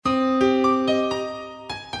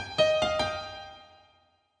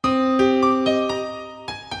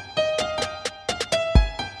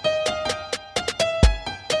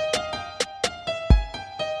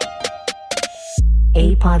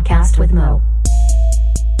Podcast with Mo.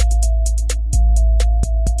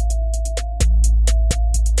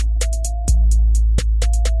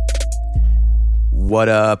 What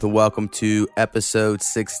up, and welcome to episode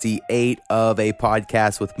 68 of A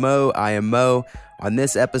Podcast with Mo. I am Mo. On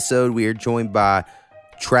this episode, we are joined by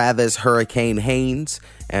Travis Hurricane Haynes,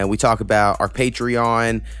 and we talk about our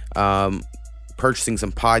Patreon, purchasing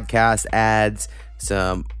some podcast ads,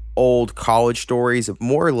 some old college stories.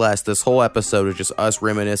 More or less, this whole episode is just us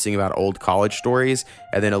reminiscing about old college stories,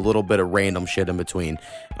 and then a little bit of random shit in between.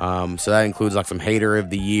 So that includes like some hater of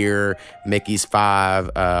the year, Mickey's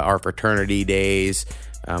 5, our fraternity days,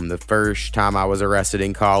 the first time I was arrested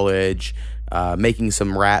in college, making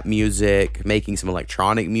some rap music, making some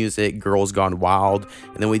electronic music, Girls Gone Wild,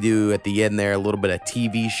 and then we do at the end there a little bit of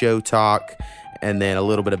TV show talk, and then a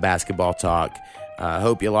little bit of basketball talk.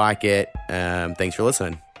 Hope you like it. Thanks for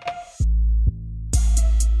listening.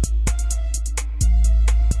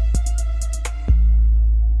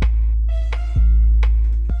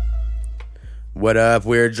 What up?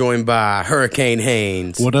 We're joined by Hurricane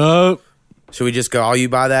Haynes. What up? Should we just call you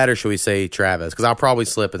by that, or should we say Travis? Because I'll probably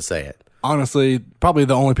slip and say it. Honestly, probably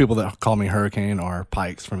the only people that call me Hurricane are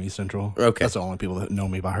Pikes from East Central. Okay. That's the only people that know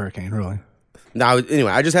me by Hurricane, really. Now,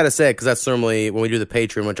 anyway, I just had to say it because that's normally when we do the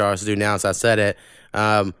Patreon, which I also do now, so I said it.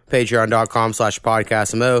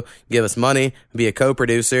 Patreon.com/podcastmo. Give us money, be a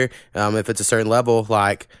co-producer. If it's a certain level,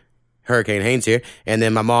 like Hurricane Haynes here. And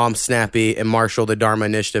then my mom, Snappy, and Marshall, the Dharma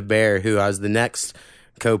Initiative Bear, who is the next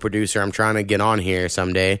co-producer I'm trying to get on here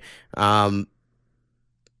someday. But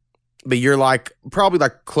you're probably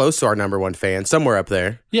close to our number one fan, somewhere up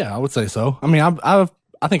there. Yeah, I would say so. I mean, I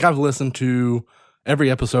think I've listened to every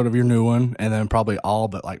episode of your new one, and then probably all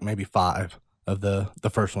but maybe 5 of the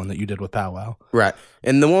first one that you did with Powwow. Right.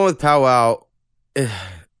 And the one with Powwow,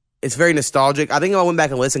 it's very nostalgic. I think I went back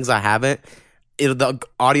and listened because I haven't. The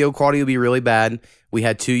audio quality would be really bad. We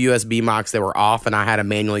had 2 USB mics that were off, and I had to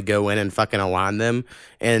manually go in and fucking align them.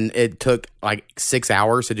 And it took 6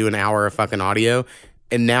 hours to do an hour of fucking audio.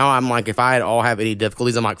 And now I'm if I have any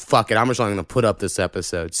difficulties, I'm fuck it. I'm just not going to put up this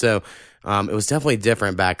episode. So it was definitely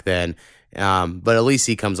different back then. But at least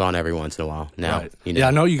he comes on every once in a while now. Right. Yeah,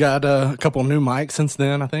 I know you got a couple new mics since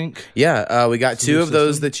then, I think. Yeah, we got 2 of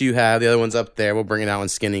those that you have. The other one's up there. We'll bring it out when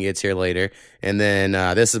Skinny gets here later. And then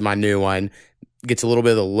this is my new one. Gets a little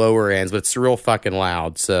bit of the lower ends, but it's real fucking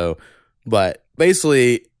loud. So, but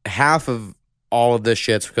basically half of all of this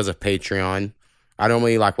shit's because of Patreon. I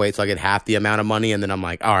normally wait till I get half the amount of money, and then I'm all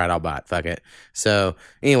right, I'll buy it. Fuck it. So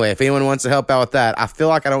anyway, if anyone wants to help out with that, I feel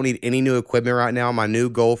like I don't need any new equipment right now. My new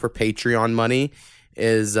goal for Patreon money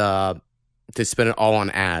is to spend it all on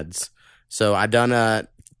ads. So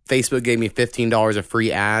Facebook gave me $15 of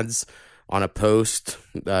free ads on a post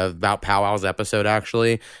about Powwow's episode,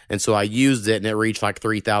 actually. And so I used it, and it reached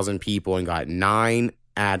 3,000 people and got 9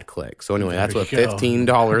 ad clicks. So anyway, that's what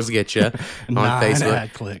 $15 get you on 9 Facebook.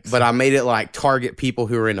 Ad clicks. But I made it target people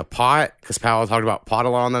who are in a pot, because Powwow talked about pot a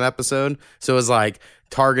lot on that episode. So it was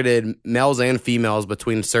targeted males and females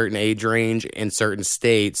between certain age range in certain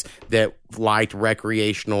states that liked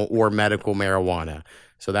recreational or medical marijuana.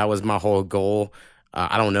 So that was my whole goal.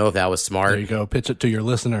 I don't know if that was smart. There you go. Pitch it to your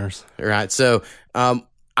listeners. Right. So I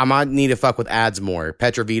might need to fuck with ads more.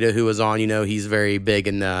 Petrovita, who was on, he's very big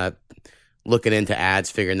in looking into ads,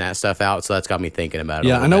 figuring that stuff out. So that's got me thinking about it.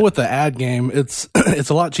 Yeah, I know with the ad game, it's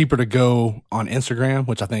a lot cheaper to go on Instagram,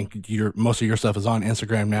 which I think most of your stuff is on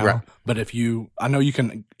Instagram now. Right. But I know you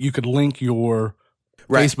could link your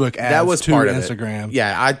Facebook ads that was to part of Instagram. It.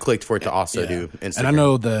 Yeah, I clicked for it to also do Instagram. And I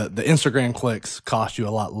know the Instagram clicks cost you a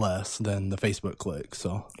lot less than the Facebook clicks.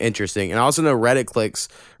 So interesting. And I also know Reddit clicks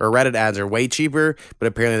or Reddit ads are way cheaper, but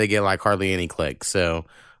apparently they get hardly any clicks. So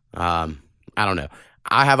I don't know.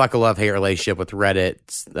 I have a love-hate relationship with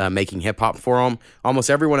Reddit making hip-hop for them. Almost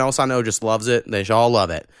everyone else I know just loves it. They all love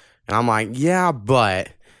it. And I'm yeah, but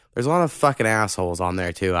there's a lot of fucking assholes on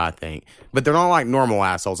there too, I think. But they're not normal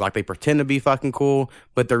assholes. They pretend to be fucking cool,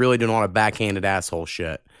 but they're really doing a lot of backhanded asshole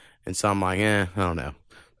shit. And so I'm I don't know.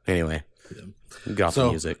 Anyway, got the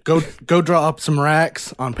music. Go draw up some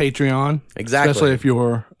racks on Patreon. Exactly. Especially if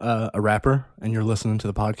you're a rapper and you're listening to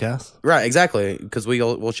the podcast. Right, exactly. Because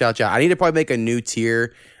we'll shout you out. I need to probably make a new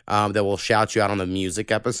tier that will shout you out on the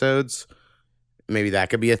music episodes. Maybe that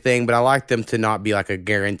could be a thing, but I like them to not be a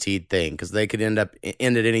guaranteed thing, because they could end at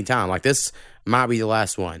any time. This might be the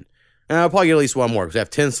last one. And I'll probably get at least one more, because I have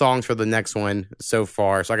 10 songs for the next one so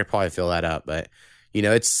far, so I could probably fill that up. But,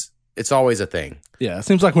 it's always a thing. Yeah, it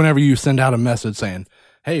seems like whenever you send out a message saying,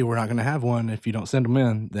 hey, we're not going to have one if you don't send them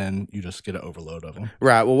in, then you just get an overload of them.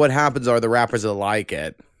 Right. Well, what happens are the rappers that like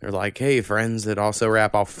it, they're like, hey, friends that also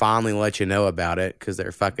rap, I'll finally let you know about it because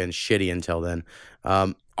they're fucking shitty until then.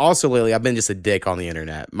 Also, lately, I've been just a dick on the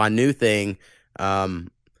internet. My new thing, I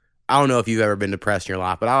don't know if you've ever been depressed in your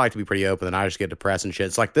life, but I like to be pretty open and I just get depressed and shit.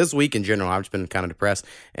 It's like this week in general, I've just been kind of depressed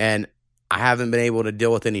and I haven't been able to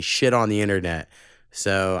deal with any shit on the internet.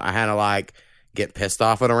 So I had to like get pissed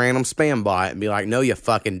off at a random spam bot and be like, no, you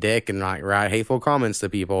fucking dick, and like write hateful comments to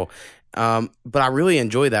people. But I really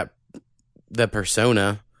enjoy the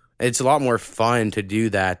persona. It's a lot more fun to do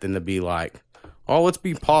that than to be like, oh, let's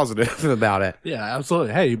be positive about it. Yeah,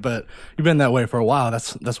 absolutely. Hey, but you've been that way for a while.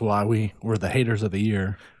 That's why we were the haters of the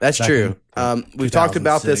year. That's true. We've talked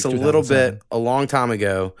about this a little 2007. bit a long time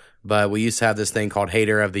ago, but we used to have this thing called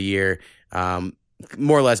Hater of the Year,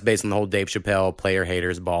 more or less based on the whole Dave Chappelle player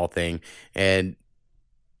haters ball thing. And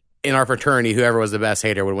in our fraternity, whoever was the best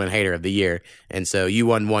hater would win Hater of the Year. And so you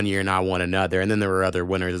won one year and I won another. And then there were other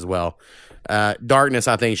winners as well. Darkness,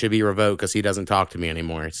 I think, should be revoked because he doesn't talk to me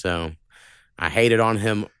anymore. So I hated on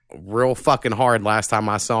him real fucking hard last time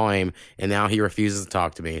I saw him, and now he refuses to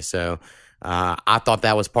talk to me. So I thought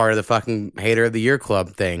that was part of the fucking Hater of the Year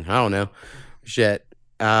club thing. I don't know. Shit.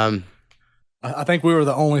 I think we were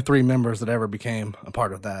the only 3 members that ever became a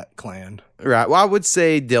part of that clan. Right. Well, I would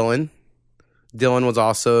say Dylan. Dylan was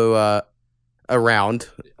also around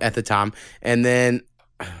at the time. And then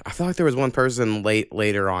I feel like there was one person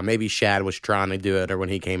later on. Maybe Shad was trying to do it or when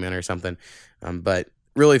he came in or something. But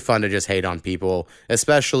really fun to just hate on people,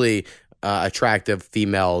 especially attractive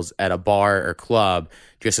females at a bar or club,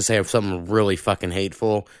 just to say something really fucking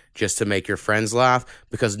hateful just to make your friends laugh,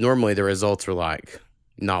 because normally the results are like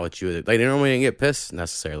not what you would. They normally didn't get pissed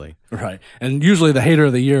necessarily. Right. And usually the hater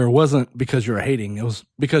of the year wasn't because you were hating. It was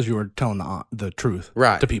because you were telling the truth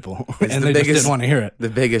to people. And they just didn't want to hear it. The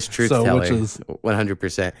biggest truth teller, which is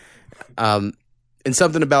 100%. And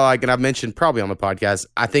something about, like, and I've mentioned probably on the podcast,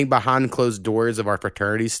 I think behind closed doors of our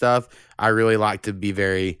fraternity stuff, I really like to be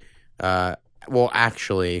very,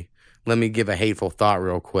 actually, let me give a hateful thought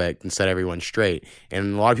real quick and set everyone straight.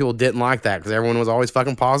 And a lot of people didn't like that because everyone was always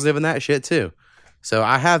fucking positive in that shit too. So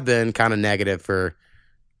I have been kind of negative for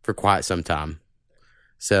quite some time.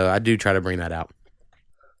 So I do try to bring that out.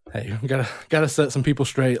 Hey, you gotta set some people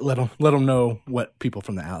straight. Let them know what people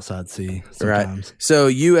from the outside see sometimes. Right. So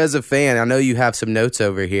you as a fan, I know you have some notes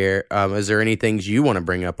over here. Is there any things you want to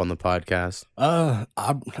bring up on the podcast?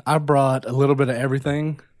 I brought a little bit of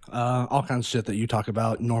everything, all kinds of shit that you talk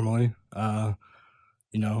about normally.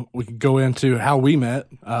 We could go into how we met,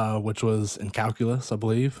 which was in calculus, I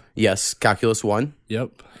believe. Yes, Calculus 1.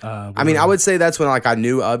 Yep. I would say that's when I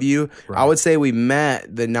knew of you. Right. I would say we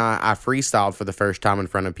met the night I freestyled for the first time in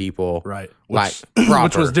front of people. Right. Which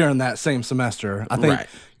was during that same semester. I think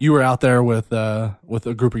you were out there with a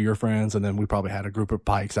group of your friends, and then we probably had a group of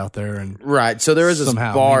Pikes out there. And right. So there was this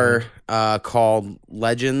bar called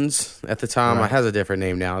Legends at the time. Right. It has a different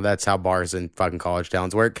name now. That's how bars in fucking college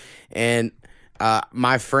towns work. And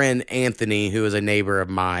my friend Anthony, who is a neighbor of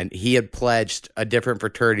mine, he had pledged a different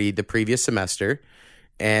fraternity the previous semester.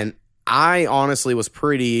 And I honestly was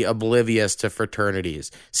pretty oblivious to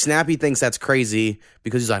fraternities. Snappy thinks that's crazy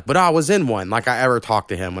because he's like, but I was in one. Like I ever talked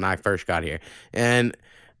to him when I first got here. And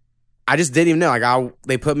I just didn't even know. Like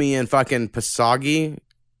they put me in fucking Pontotoc.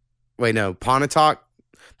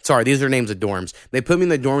 Sorry, these are names of dorms. They put me in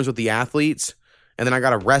the dorms with the athletes, and then I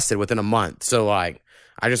got arrested within a month. So like,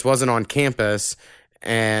 I just wasn't on campus,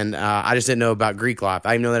 and I just didn't know about Greek life.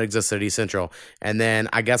 I didn't know that existed at East Central. And then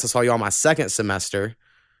I guess I saw you on my second semester.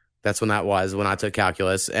 That's when that was, when I took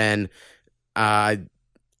calculus. And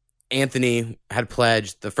Anthony had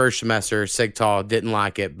pledged the first semester, SIGTAL, didn't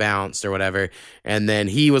like it, bounced or whatever. And then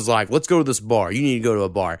he was like, let's go to this bar. You need to go to a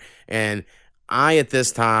bar. And I, at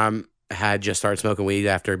this time, had just started smoking weed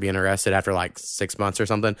after being arrested after like 6 months or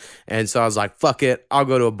something. And so I was like, fuck it, I'll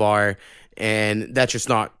go to a bar. And that's just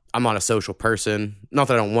I'm not a social person. Not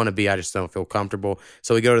that I don't want to be, I just don't feel comfortable.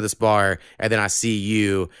 So we go to this bar, and then I see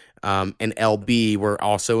you, and LB were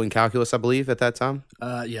also in calculus, I believe, at that time.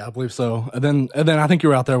 Yeah, I believe so. And then I think you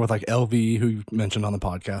were out there with like LV, who you mentioned on the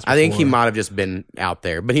podcast before. I think he might have just been out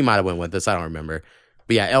there, but he might have went with us. I don't remember.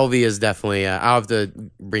 But yeah, LV is definitely, I'll have to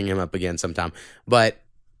bring him up again sometime. But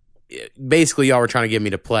basically, y'all were trying to get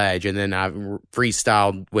me to pledge, and then I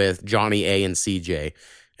freestyled with Johnny A and CJ.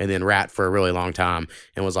 And then Rat for a really long time,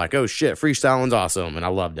 and was like, oh shit, freestyling's awesome. And I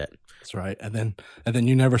loved it. That's right. And then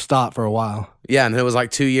you never stopped for a while. Yeah. And it was like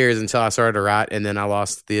 2 years until I started to write, and then I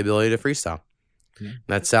lost the ability to freestyle. Yeah.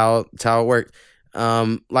 That's how it worked.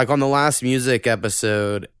 Like on the last music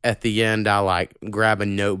episode, at the end, I like grab a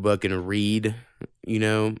notebook and read, you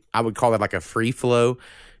know, I would call it like a free flow,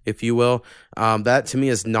 if you will. That to me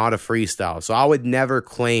is not a freestyle. So I would never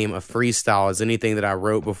claim a freestyle as anything that I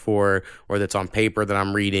wrote before or that's on paper that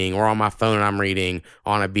I'm reading or on my phone I'm reading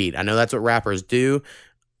on a beat. I know that's what rappers do.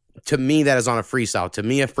 To me, that is on a freestyle. To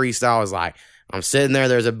me, a freestyle is like, I'm sitting there,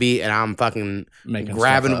 there's a beat, and I'm fucking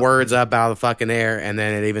grabbing words up out of the fucking air, and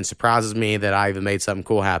then it even surprises me that I even made something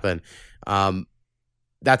cool happen.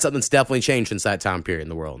 That's something that's definitely changed since that time period in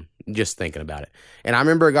the world, just thinking about it. And I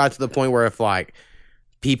remember it got to the point where if, like,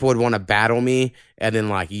 people would want to battle me, and then,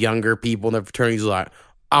 like, younger people in the fraternities were like,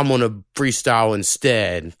 I'm going to freestyle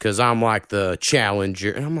instead because I'm, like, the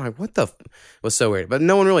challenger. And I'm like, what the it was so weird. But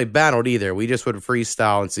no one really battled either. We just would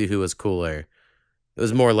freestyle and see who was cooler. It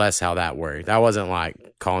was more or less how that worked. I wasn't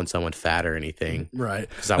like calling someone fat or anything. Right.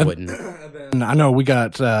 Because I wouldn't. And I know we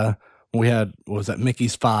got, we had, what was that,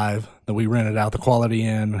 Mickey's 5 that we rented out the Quality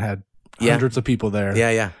Inn, had hundreds of people there.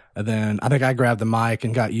 Yeah. And then I think I grabbed the mic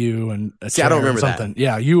and got you and a See, I don't remember something. that.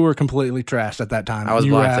 Yeah, you were completely trashed at that time. I was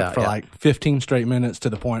you blacked rapped out for like 15 straight minutes to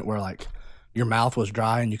the point where like your mouth was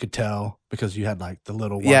dry and you could tell because you had like the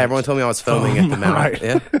little Yeah, everyone told me I was foaming at the mouth. Right.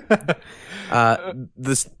 Yeah.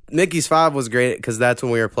 This Mickey's 5 was great because that's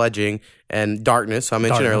when we were pledging, and Darkness, I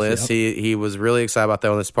mentioned earlier, he was really excited about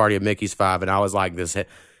throwing this party at Mickey's 5, and I was like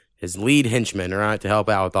his lead henchman, right, to help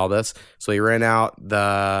out with all this. So he ran out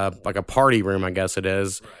like a party room, I guess it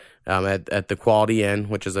is, at the Quality Inn,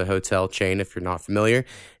 which is a hotel chain if you're not familiar,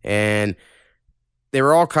 and they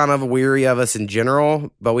were all kind of weary of us in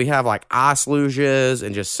general, but we have like ice luges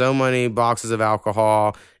and just so many boxes of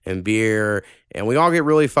alcohol and beer, and we all get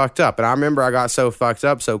really fucked up. And I remember I got so fucked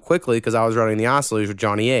up so quickly because I was running the ice luge with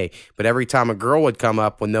Johnny A. But every time a girl would come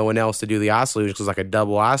up with no one else to do the ice luge, because it was like a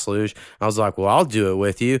double ice luge, I was like, well, I'll do it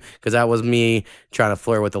with you, because that was me trying to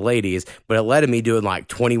flirt with the ladies. But it led to me doing like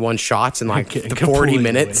 21 shots in like 40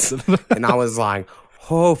 minutes. And I was like,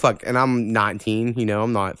 oh, fuck. And I'm 19, you know,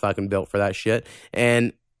 I'm not fucking built for that shit.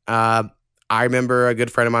 And I remember a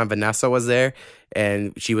good friend of mine, Vanessa, was there,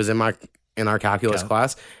 and she was in our calculus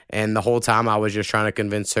class. And the whole time I was just trying to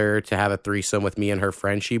convince her to have a threesome with me and her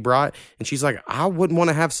friend she brought. And she's like, I wouldn't want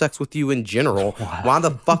to have sex with you in general. Wow. Why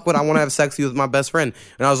the fuck would I want to have sex with you with my best friend?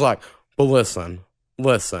 And I was like, but listen,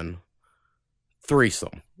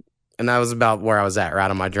 threesome. And that was about where I was at,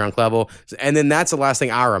 right on my drunk level. And then that's the last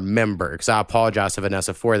thing I remember, because I apologized to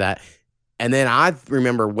Vanessa for that. And then I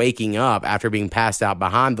remember waking up after being passed out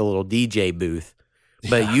behind the little DJ booth.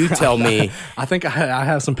 But you tell me. I think I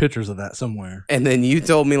have some pictures of that somewhere. And then you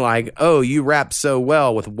told me like, oh, you rap so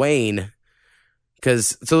well with Wayne.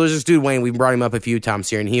 So there's this dude, Wayne, we brought him up a few times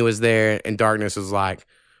here, and he was there, and Darkness was like,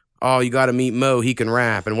 oh, you got to meet Mo, he can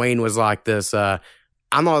rap. And Wayne was like this, I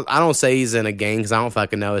don't say he's in a gang because I don't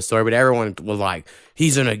fucking know his story, but everyone was like,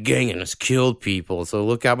 he's in a gang and has killed people, so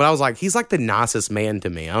look out. But I was like, he's like the nicest man to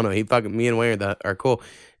me. I don't know, me and Wayne are cool.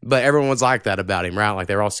 But everyone was like that about him, right? Like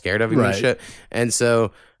they're all scared of him and shit. And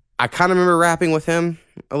so I kind of remember rapping with him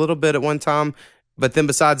a little bit at one time. But then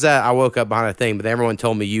besides that, I woke up behind a thing. But everyone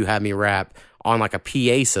told me you had me rap on like a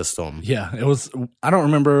PA system. Yeah, it was. I don't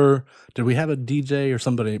remember. Did we have a DJ or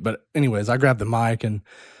somebody? But anyways, I grabbed the mic and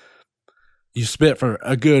you spit for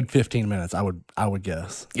a good 15 minutes. I would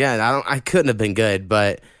guess. Yeah, I couldn't have been good,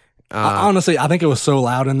 but honestly, I think it was so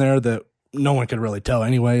loud in there that no one could really tell,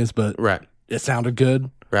 anyways. But right, it sounded good.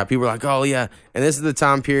 Right, people were like, "Oh yeah," and this is the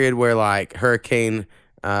time period where like Hurricane,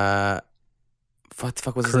 what the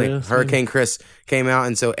fuck was his name? Hurricane Chris came out,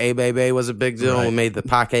 and so A Baby was a big deal. Right. We made the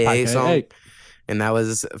Pake song, and that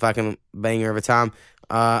was a fucking banger of a time.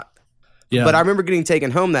 Yeah. But I remember getting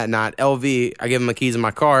taken home that night. LV, I gave him my keys in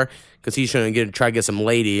my car because he shouldn't try to get some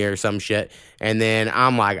lady or some shit. And then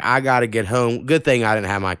I'm like, I gotta get home. Good thing I didn't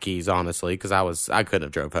have my keys, honestly, because I couldn't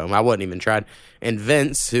have drove home. I wouldn't even tried. And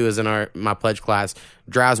Vince, who is in my pledge class,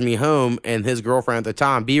 drives me home, and his girlfriend at the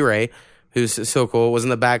time, B-Ray, who's so cool, was in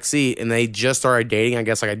the back seat, and they just started dating, I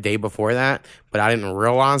guess like a day before that. But I didn't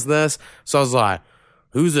realize this, so I was like,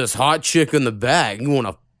 "Who's this hot chick in the back? You want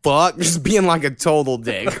to fuck?" Just being like a total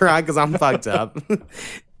dick, right? Because I'm fucked up.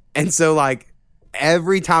 And so like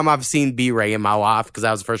every time I've seen B-Ray in my life, because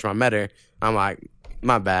that was the first time I met her, I'm like,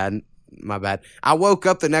 my bad. I woke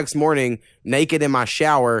up the next morning naked in my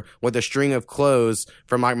shower with a string of clothes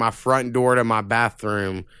from like my front door to my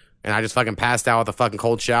bathroom, and I just fucking passed out with a fucking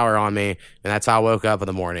cold shower on me, and that's how I woke up in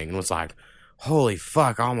the morning and was like, holy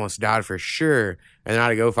fuck, I almost died for sure. And then I had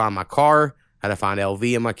to go find my car, had to find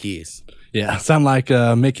LV and my keys. Yeah, sound like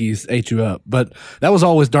Mickey's ate you up. But that was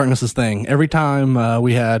always Darkness's thing. Every time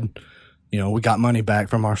we got money back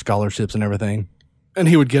from our scholarships and everything, and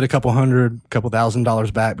he would get a couple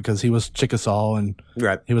 $1,000 back because he was Chickasaw, and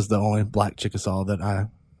he was the only black Chickasaw that I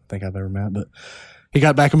think I've ever met. But he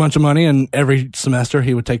got back a bunch of money, and every semester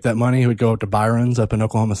he would take that money. He would go up to Byron's up in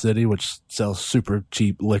Oklahoma City, which sells super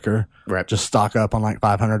cheap liquor. Right. Just stock up on like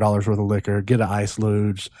 $500 worth of liquor, get an ice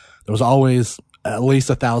luge. There was always at least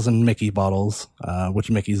 1,000 Mickey bottles, which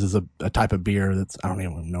Mickey's is a type of beer that's, I don't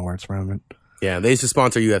even know where it's from. Yeah, they used to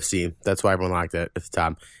sponsor UFC. That's why everyone liked it at the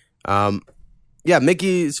time. Yeah,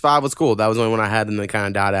 Mickey's 5 was cool. That was the only one I had, and then kind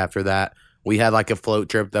of died after that. We had like a float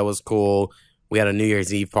trip that was cool. We had a New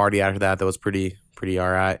Year's Eve party after that was pretty all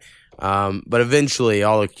right. But eventually,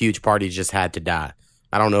 all the huge parties just had to die.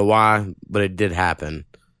 I don't know why, but it did happen.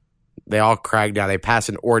 They all cracked down. They passed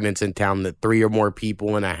an ordinance in town that 3 or more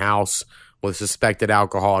people in a house with suspected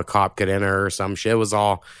alcohol, a cop could enter or some shit. It was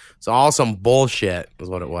all some bullshit is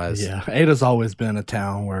what it was. Yeah, Ada's always been a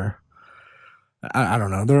town where, I don't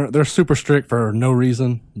know, they're super strict for no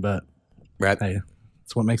reason, but right. Hey,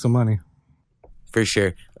 it's what makes them money. For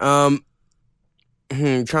sure. Trying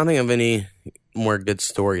to think of any more good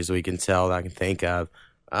stories we can tell that I can think of.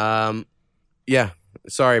 Yeah.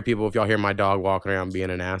 Sorry, people, if y'all hear my dog walking around being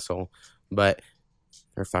an asshole, but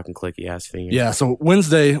they're fucking clicky ass fingers. Yeah. So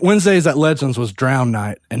Wednesdays at Legends was drown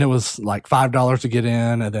night, and it was like $5 to get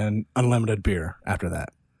in, and then unlimited beer after that.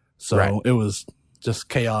 So It was just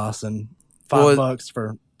chaos and $5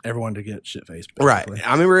 for everyone to get shit faced. Right.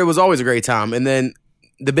 I remember it was always a great time, and then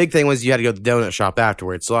the big thing was you had to go to the donut shop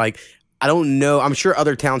afterwards. So like, I don't know. I'm sure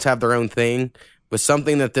other towns have their own thing, but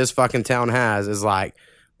something that this fucking town has is like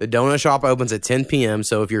the donut shop opens at 10 p.m.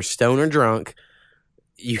 So if you're stoned or drunk,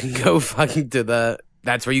 you can go fucking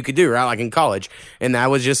that's what you could do, right? Like in college. And that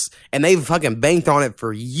was just, and they fucking banked on it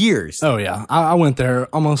for years. Oh, yeah. I went there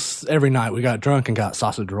almost every night. We got drunk and got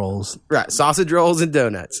sausage rolls. Right. Sausage rolls and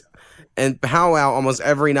donuts. And Powwow almost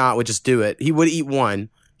every night would just do it. He would eat one.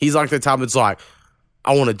 He's like the type that's like,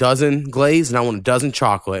 I want a dozen glazed and I want a dozen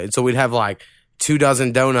chocolate. And so we'd have like 2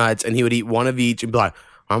 dozen donuts and he would eat one of each and be like,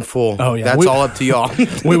 I'm full. Oh, yeah. That's all up to y'all.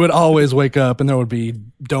 We would always wake up and there would be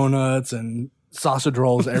donuts and sausage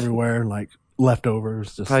rolls everywhere, like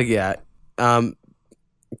leftovers. Just yeah. But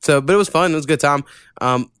it was fun. It was a good time.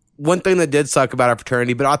 One thing that did suck about our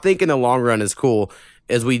fraternity, but I think in the long run is cool,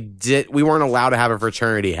 is we weren't allowed to have a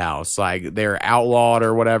fraternity house. Like they're outlawed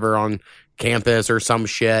or whatever on campus or some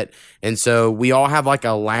shit. And so we all have like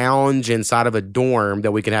a lounge inside of a dorm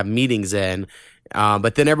that we can have meetings in.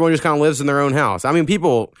 But then everyone just kind of lives in their own house. I mean,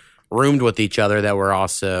 people roomed with each other that were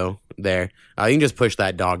also there. You can just push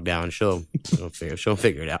that dog down. She'll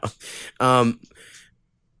figure it out.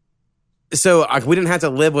 So we didn't have to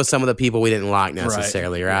live with some of the people we didn't like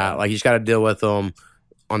necessarily, right? Yeah. Like you just got to deal with them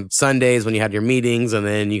on Sundays when you had your meetings, and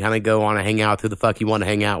then you kind of go on and hang out with who the fuck you want to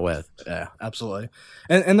hang out with. Yeah, absolutely.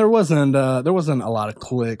 And there wasn't a lot of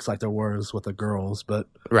cliques like there was with the girls, but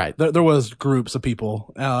right, there was groups of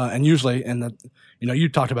people, and usually you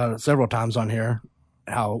talked about it several times on here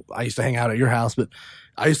how I used to hang out at your house, but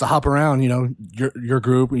I used to hop around, your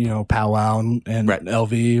group, Powwow and right.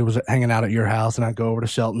 LV was hanging out at your house, and I'd go over to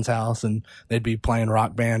Shelton's house and they'd be playing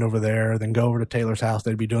Rock Band over there, then go over to Taylor's house,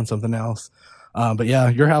 they'd be doing something else. But yeah,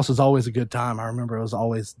 your house was always a good time. I remember it was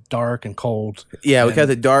always dark and cold. Yeah, we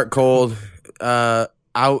kept it dark, cold. I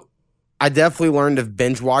definitely learned of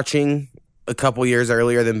binge watching a couple years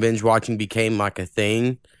earlier than binge watching became like a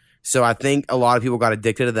thing. So I think a lot of people got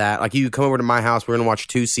addicted to that. Like you come over to my house, we're going to watch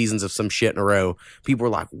 2 seasons of some shit in a row. People were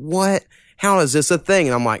like, what? How is this a thing?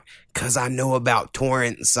 And I'm like, because I know about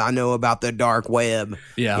torrents. I know about the dark web.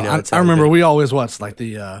 Yeah, I remember we always watched like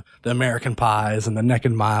the American Pies and the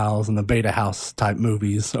Naked Miles and the Beta House type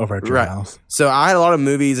movies over at your house. So I had a lot of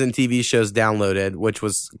movies and TV shows downloaded, which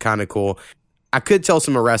was kind of cool. I could tell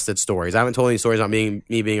some arrested stories. I haven't told any stories about me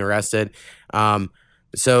being arrested.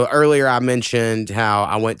 So earlier I mentioned how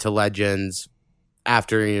I went to Legends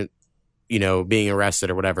after, being arrested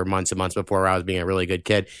or whatever, months and months before, where I was being a really good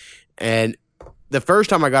kid. And the first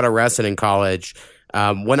time I got arrested in college,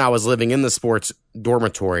 when I was living in the sports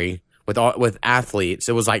dormitory with athletes,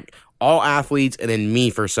 it was like all athletes and then me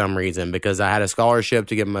for some reason, because I had a scholarship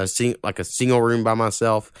to get a single room by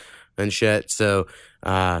myself and shit. So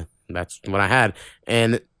that's what I had.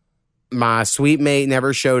 And my suite mate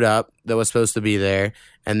never showed up that was supposed to be there.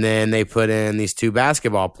 And then they put in these 2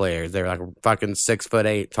 basketball players. They were like fucking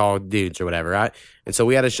 6'8" tall dudes or whatever, right? And so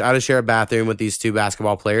I had to share a bathroom with these 2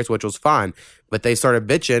 basketball players, which was fine. But they started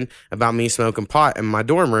bitching about me smoking pot in my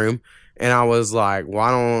dorm room. And I was like, well,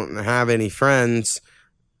 I don't have any friends,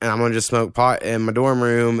 and I'm going to just smoke pot in my dorm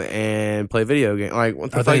room and play video games. Like,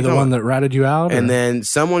 what the fuck? Are they the one that ratted you out? And then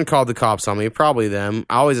someone called the cops on me, probably them.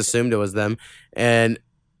 I always assumed it was them. And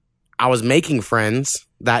I was making friends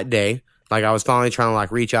that day. Like, I was finally trying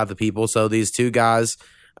to, reach out to people. So these 2 guys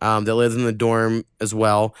that lives in the dorm as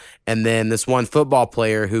well. And then this one football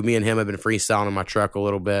player who me and him have been freestyling in my truck a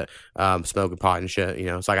little bit, smoking pot and shit, you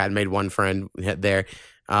know. So I made one friend there.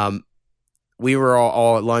 We were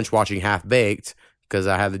all at lunch watching Half Baked because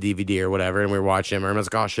I had the DVD or whatever, and we were watching him. And I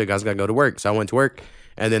was like, oh shit, guys, gotta go to work. So I went to work,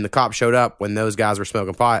 and then the cop showed up when those guys were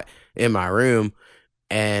smoking pot in my room,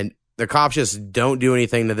 and the cops just don't do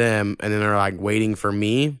anything to them, and then they're like waiting for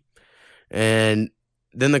me, and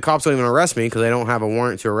then the cops don't even arrest me because they don't have a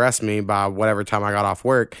warrant to arrest me by whatever time I got off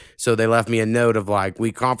work. So they left me a note of like,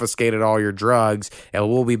 we confiscated all your drugs and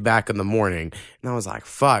we'll be back in the morning. And I was like,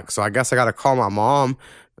 fuck. So I guess I got to call my mom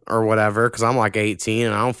or whatever because I'm like 18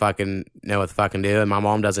 and I don't fucking know what to fucking do. And my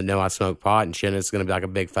mom doesn't know I smoke pot and shit. It's going to be like a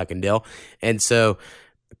big fucking deal. And so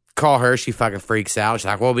call her. She fucking freaks out. She's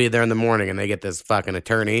like, we'll be there in the morning. And they get this fucking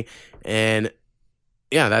attorney. And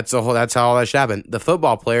yeah, that's how all that shit happened. The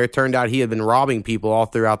football player, turned out he had been robbing people all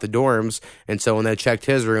throughout the dorms. And so when they checked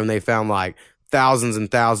his room, they found like thousands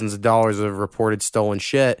and thousands of dollars of reported stolen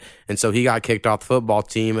shit. And so he got kicked off the football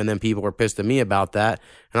team. And then people were pissed at me about that.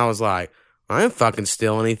 And I was like, I didn't fucking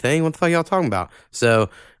steal anything. What the fuck y'all talking about? So,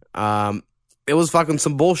 it was fucking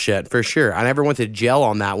some bullshit for sure. I never went to jail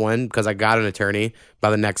on that one because I got an attorney by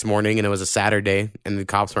the next morning and it was a Saturday and the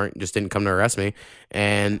cops didn't come to arrest me.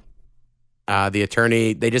 And the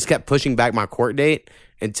attorney, they just kept pushing back my court date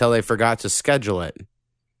until they forgot to schedule it.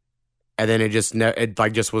 And then it just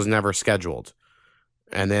was never scheduled.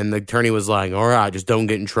 And then the attorney was like, all right, just don't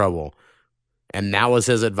get in trouble. And that was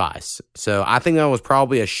his advice. So I think that was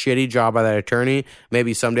probably a shitty job by that attorney.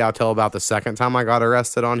 Maybe someday I'll tell about the second time I got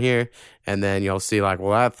arrested on here. And then you'll see like,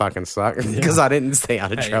 well, that fucking sucked because I didn't stay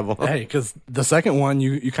out of trouble. Hey, because the second one,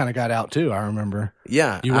 you kind of got out too, I remember.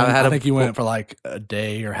 Yeah. I think you went for like a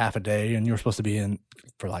day or half a day and you were supposed to be in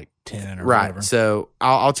for like 10 or right. whatever. So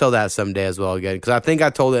I'll tell that someday as well again because I think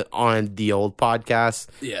I told it on the old podcast.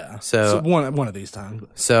 Yeah. So one of these times.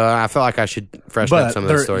 So I feel like I should freshen up some of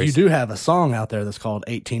the stories. You do have a song out there that's called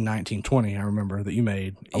 18, 19, 20, I remember, that you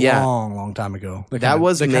made a long time ago. That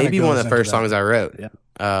was maybe one of the first songs I wrote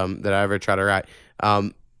that I ever tried to write.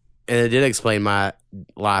 And it did explain my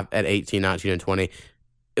life at 18, 19, and 20.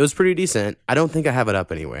 It was pretty decent. I don't think I have it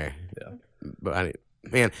up anywhere. Yeah. But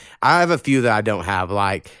I have a few that I don't have.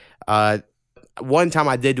 Like, one time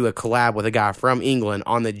I did do a collab with a guy from England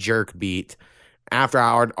on the Jerk beat after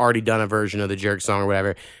I had already done a version of the Jerk song or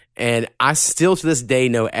whatever. And I still to this day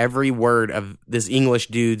know every word of this English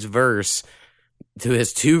dude's verse to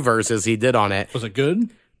his 2 verses he did on it. Was it good?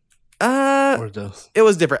 It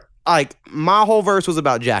was different. Like, my whole verse was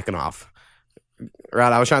about jacking off.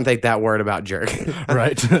 Right? I was trying to take that word about jerk.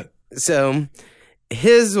 Right. So,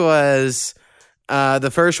 his was,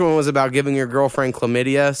 the first one was about giving your girlfriend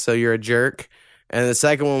chlamydia, so you're a jerk. And the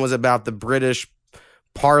second one was about the British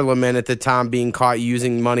Parliament at the time being caught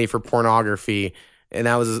using money for pornography. And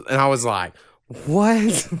I was like,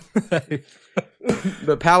 what?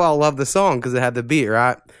 But Powwow loved the song because it had the beat,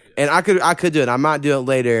 right? And I could do it. I might do it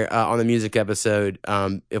later on the music episode.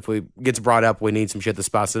 If we gets brought up, we need some shit to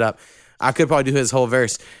spice it up. I could probably do his whole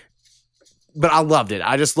verse. But I loved it.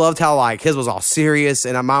 I just loved how like his was all serious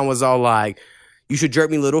and mine was all like, you should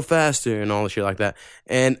jerk me a little faster and all the shit like that.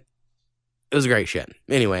 And it was great shit.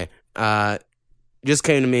 Anyway, just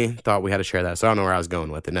came to me, thought we had to share that. So I don't know where I was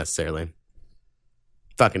going with it necessarily.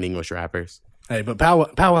 Fucking English rappers. Hey, but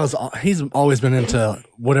Powwow's, he's always been into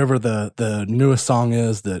whatever the newest song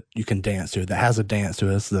is that you can dance to, that has a dance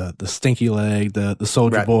to it. The Stinky Leg, the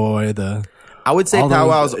Soulja Boy, I would say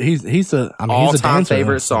Powwow's he's a all-time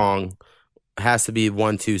favorite song has to be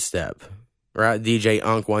 1-2 Step. Right? DJ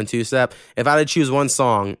Unk 1-2 Step. If I had to choose one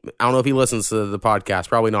song, I don't know if he listens to the podcast,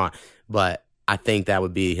 probably not, but I think that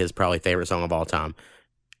would be his probably favorite song of all time.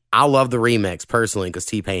 I love the remix personally because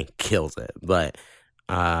T-Pain kills it, but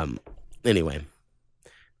anyway,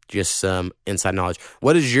 just some inside knowledge.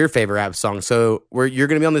 What is your favorite rap song? So you're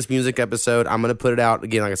going to be on this music episode. I'm going to put it out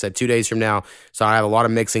again, like I said, 2 days from now. So I have a lot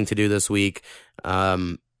of mixing to do this week.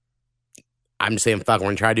 I'm just saying, fuck, we're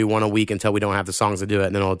going to try to do one a week until we don't have the songs to do it.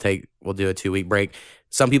 And then we'll do a 2-week break.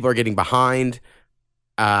 Some people are getting behind.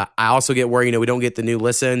 I also get where, we don't get the new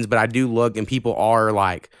listens, but I do look and people are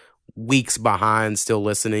like weeks behind still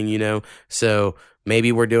listening, So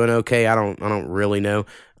maybe we're doing okay. I don't really know.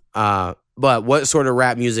 But what sort of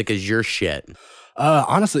rap music is your shit?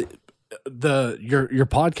 Honestly, your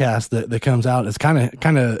podcast that comes out is kind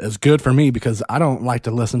of is good for me because I don't like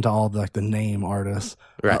to listen to all the name artists.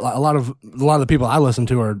 Right. A lot of the people I listen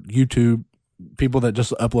to are YouTube people that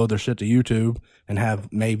just upload their shit to YouTube and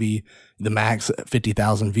have maybe the max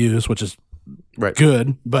 50,000 views, which is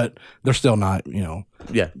good, but they're still not,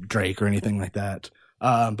 Drake or anything like that.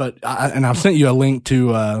 And I've sent you a link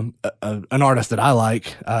to an artist that I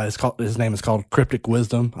like. His name is called Cryptic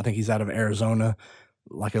Wisdom. I think he's out of Arizona,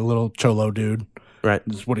 like a little cholo dude. Right.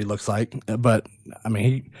 That's what he looks like. But I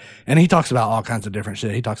mean, he talks about all kinds of different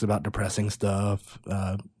shit. He talks about depressing stuff,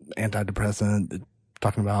 antidepressant,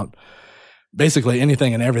 talking about basically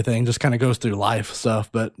anything and everything, just kind of goes through life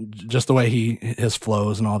stuff, but just the way his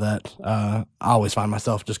flows and all that, I always find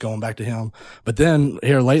myself just going back to him. But then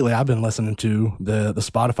here lately, I've been listening to the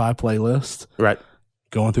Spotify playlist, right?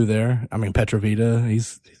 Going through there. I mean, Petra Vida,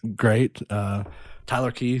 he's great.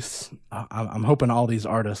 Tyler Keith. I'm hoping all these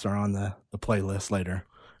artists are on the playlist later,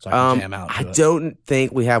 so I can jam out. I don't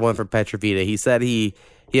think we have one for Petra Vida. He said he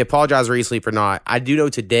apologized recently for not. I do know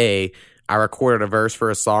today I recorded a verse for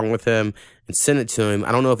a song with him and sent it to him.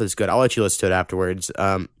 I don't know if it's good. I'll let you listen to it afterwards.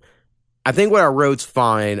 I think what I wrote's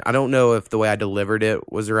fine. I don't know if the way I delivered it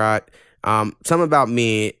was right. Something about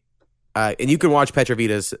me, and you can watch Petra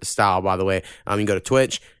Vida's style, by the way. You can go to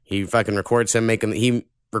Twitch. He fucking records him he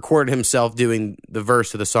recorded himself doing the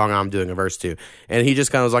verse to the song I'm doing a verse to. And he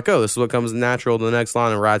just kind of was like, oh, this is what comes natural to the next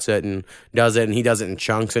line, and writes it and does it, and he does it in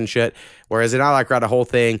chunks and shit. Whereas then I like write a whole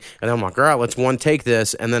thing, and then I'm like, all right, let's one take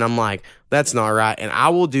this, and then I'm like, that's not right. And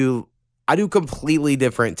I do completely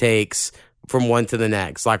different takes from one to the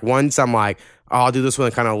next. Like once I'm like, oh, I'll do this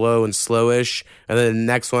one kind of low and slowish, and then the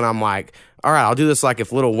next one I'm like, all right, I'll do this like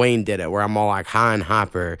if Lil Wayne did it, where I'm all like high and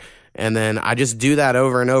hyper. And then I just do that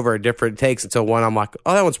over and over at different takes until one I'm like,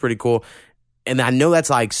 oh, that one's pretty cool. And I know that's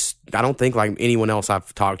like, I don't think like anyone else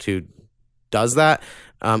I've talked to does that.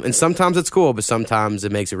 And sometimes it's cool, but sometimes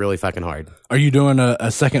it makes it really fucking hard. Are you doing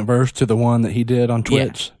a second verse to the one that he did on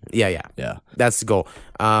Twitch? Yeah. That's the goal.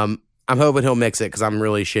 I'm hoping he'll mix it because I'm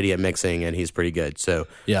really shitty at mixing and he's pretty good. So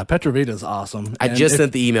yeah, Petra Vida's awesome. I just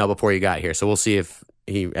sent the email before you got here, so we'll see if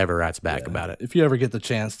he ever writes back about it. If you ever get the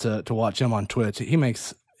chance to watch him on Twitch, he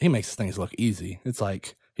makes things look easy. It's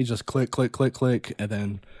like he just click, and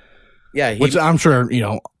then which I'm sure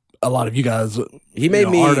a lot of you guys, he made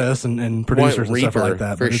me artists and producers and stuff like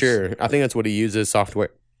that for sure. I think that's what he uses software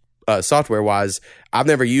wise. I've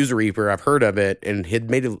never used Reaper. I've heard of it, and it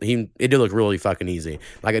did look really fucking easy.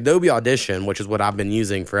 Like Adobe Audition, which is what I've been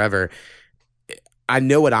using forever. I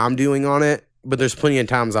know what I'm doing on it, but there's plenty of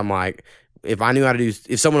times I'm like, if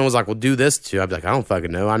someone was like, well, do this too, I'd be like, I don't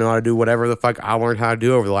fucking know. I know how to do whatever the fuck I learned how to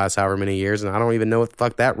do over the last however many years, and I don't even know what the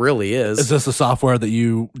fuck that really is. Is this a software that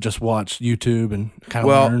you just watched YouTube and kind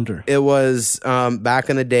of learned? Or? It was back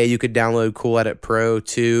in the day, you could download Cool Edit Pro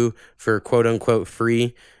 2 for quote unquote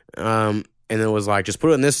free. And it was like, just put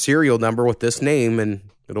it in this serial number with this name and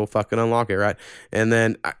it'll fucking unlock it, right?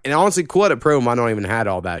 And honestly, Cool Edit Pro might not even had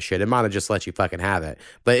all that shit. It might have just let you fucking have it.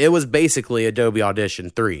 But it was basically Adobe Audition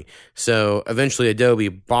 3. So eventually Adobe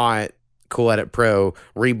bought Cool Edit Pro,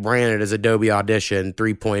 rebranded as Adobe Audition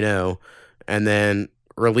 3.0, and then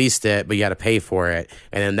released it, but you had to pay for it.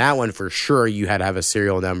 And then that one, for sure, you had to have a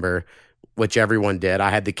serial number, which everyone did. I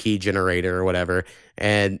had the key generator or whatever,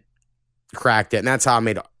 and cracked it. And that's how I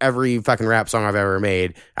made every fucking rap song I've ever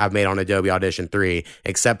made. I've made on Adobe Audition 3,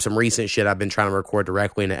 except some recent shit I've been trying to record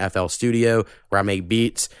directly in an FL Studio where I make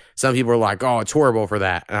beats. Some people are like, oh, it's horrible for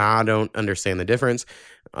that. And I don't understand the difference.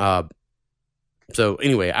 So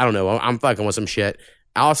anyway, I don't know. I'm fucking with some shit.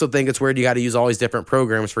 I also think it's weird you got to use all these different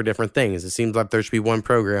programs for different things. It seems like there should be one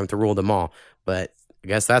program to rule them all, but I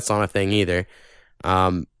guess that's not a thing either.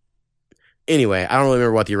 Anyway, I don't really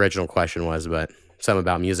remember what the original question was, but something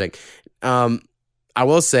about music. I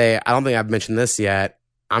will say, I don't think I've mentioned this yet.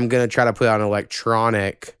 I'm going to try to put out an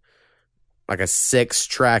electronic, like a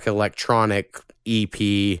 6-track electronic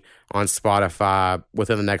EP on Spotify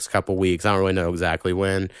within the next couple weeks. I don't really know exactly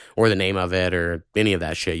when or the name of it or any of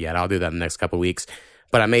that shit yet. I'll do that in the next couple weeks.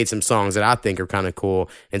 But I made some songs that I think are kind of cool.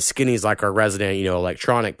 And Skinny's like our resident,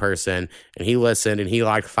 electronic person. And he listened and he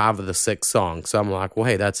liked 5 of the 6 songs. So I'm like, well,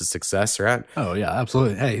 hey, that's a success, right? Oh yeah,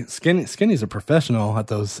 absolutely. Hey, Skinny's a professional at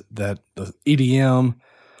the EDM,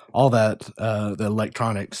 all that, the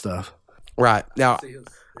electronic stuff. Right. Now,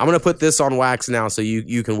 I'm going to put this on wax now so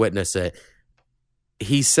you can witness it.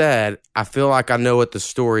 He said, I feel like I know what the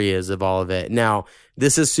story is of all of it. Now,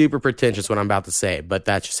 this is super pretentious what I'm about to say, but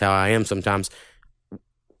that's just how I am sometimes.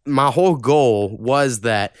 My whole goal was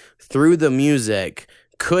that through the music,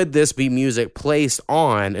 could this be music placed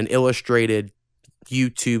on an illustrated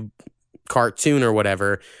YouTube cartoon or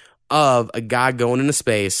whatever of a guy going into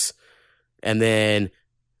space and then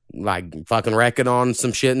like fucking wrecking on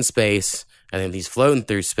some shit in space, and then he's floating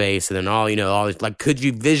through space, and then all these, like, could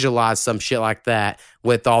you visualize some shit like that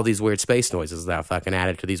with all these weird space noises that I fucking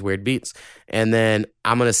added to these weird beats? And then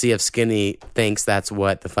I'm gonna see if Skinny thinks that's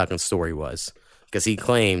what the fucking story was. Because he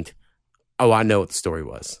claimed, Oh, I know what the story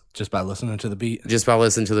was. Just by listening to the beat? Just by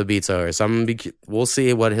listening to the beats over. So we'll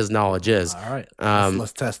see what his knowledge is. All right.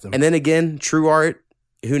 Let's test him. And then again, true art,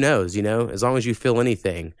 who knows, as long as you feel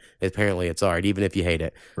anything, apparently it's art, even if you hate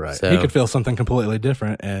it. Right. So, he could feel something completely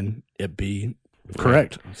different and it be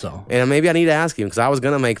correct. Right. So, and maybe I need to ask him, because I was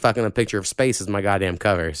going to make fucking a picture of space as my goddamn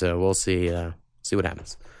cover. So we'll see what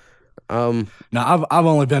happens. Now I've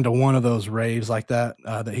only been to one of those raves like that,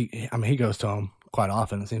 he goes to them quite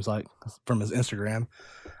often, it seems like, from his Instagram.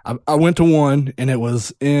 I went to one and it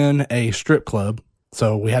was in a strip club.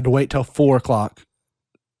 So we had to wait till 4:00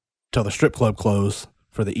 till the strip club closed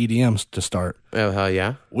for the EDMs to start. Oh, hell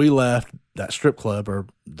yeah. We left that strip club or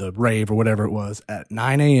the rave or whatever it was at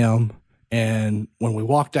 9 a.m. And when we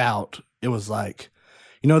walked out, it was like,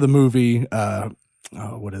 the movie,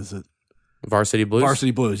 what is it? Varsity Blues?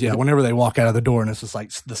 Varsity Blues, yeah. Whenever they walk out of the door and it's just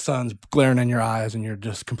like the sun's glaring in your eyes and you're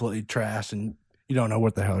just completely trashed and you don't know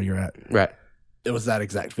what the hell you're at. Right. It was that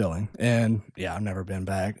exact feeling. And yeah, I've never been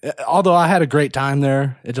back. Although I had a great time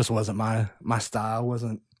there, it just wasn't my style.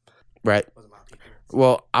 Wasn't right.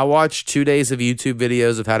 Well, I watched 2 days of YouTube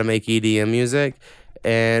videos of how to make EDM music,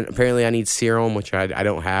 and apparently I need Serum, which I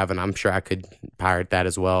don't have, and I'm sure I could pirate that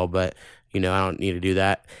as well, but I don't need to do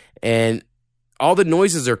that. And all the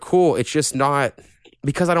noises are cool. It's just not,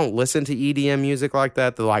 because I don't listen to EDM music like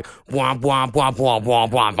that. They're like womp womp womp womp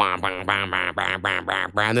womp womp womp womp womp womp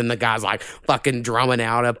womp, and then the guy's like fucking drumming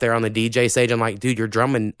out up there on the DJ stage. I'm like, dude, you're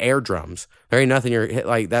drumming air drums. There ain't nothing. You're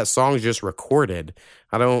like, that song's just recorded.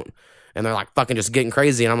 And they're like fucking just getting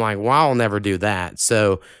crazy, and I'm like, well, I'll never do that.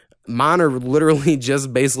 So mine are literally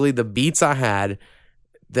just basically the beats I had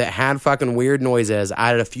that had fucking weird noises. I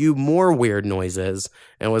had a few more weird noises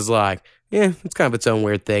and was like, yeah, it's kind of its own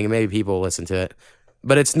weird thing, and maybe people will listen to it.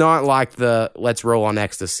 But it's not like the Let's Roll on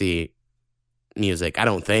Ecstasy music, I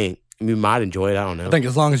don't think. You might enjoy it, I don't know. I think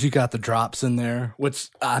as long as you got the drops in there, which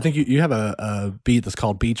I think you have a beat that's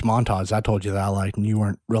called Beach Montage I told you that I liked and you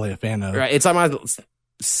weren't really a fan of. Right, it's on my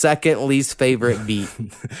second least favorite beat.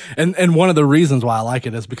 and one of the reasons why I like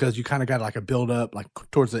it is because you kind of got like a build up like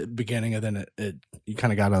towards the beginning, and then it you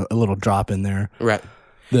kind of got a little drop in there. Right.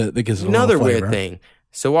 That gives it another a little weird thing.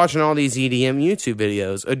 So watching all these EDM YouTube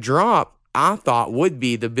videos, a drop I thought would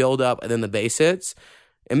be the build up and then the bass hits.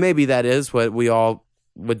 And maybe that is what we all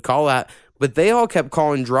would call that. But they all kept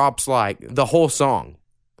calling drops like the whole song.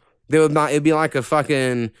 It'd be like a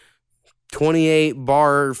fucking 28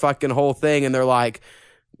 bar fucking whole thing. And they're like,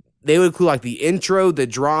 they would include like the intro, the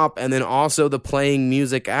drop, and then also the playing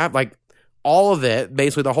music app, like all of it,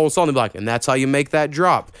 basically the whole song. They'd be like, and that's how you make that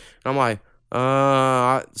drop. And I'm like,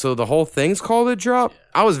 so the whole thing's called a drop?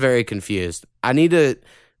 I was very confused.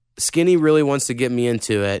 Skinny really wants to get me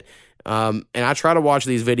into it. And I try to watch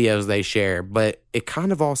these videos they share, but it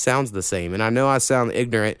kind of all sounds the same. And I know I sound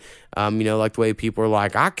ignorant, like the way people are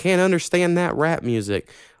like, I can't understand that rap music.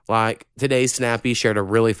 Like today, Snappy shared a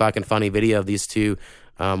really fucking funny video of these two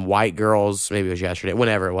white girls, maybe it was yesterday,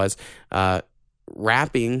 whenever it was,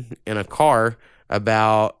 rapping in a car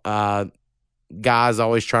about guys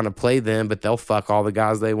always trying to play them, but they'll fuck all the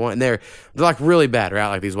guys they want. And they're like really bad, right?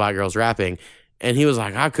 Like these white girls rapping. And he was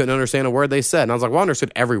like, I couldn't understand a word they said. And I was like, well, I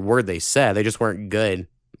understood every word they said. They just weren't good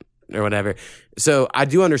or whatever. So I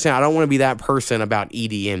do understand. I don't want to be that person about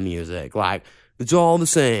EDM music. Like, it's all the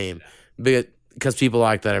same. Because people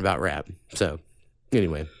like that about rap. So,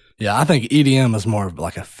 anyway. Yeah, I think EDM is more of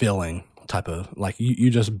like a feeling type of, like you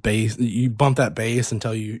just you bump that bass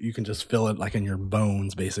until you can just feel it like in your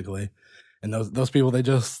bones, basically. And those people, they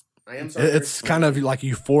just, it's kind of like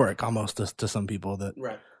euphoric almost to some people that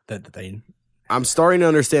they. I'm starting to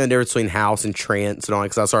understand the difference between house and trance and all that,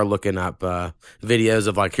 because I started looking up videos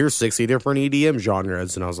of like, here's 60 different EDM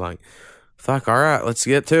genres. And I was like, fuck, all right, let's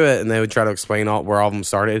get to it. And they would try to explain where all of them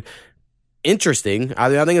started. Interesting.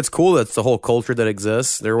 I think it's cool that's the whole culture that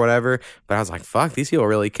exists or whatever. But I was like, fuck, these people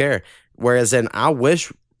really care. Whereas then I wish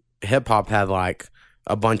hip hop had like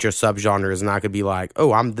a bunch of subgenres and I could be like,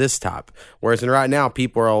 oh, I'm this type. Whereas right now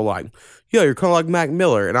people are all like, yeah, you're kind of like Mac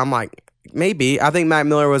Miller. And I'm like, maybe. I think Mac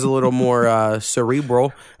Miller was a little more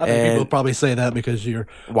cerebral. I think people probably say that because you're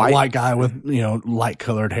a white guy with, light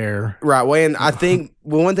colored hair. Right. Well, and I think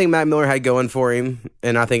one thing Mac Miller had going for him,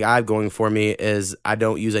 and I think I have going for me, is I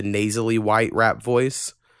don't use a nasally white rap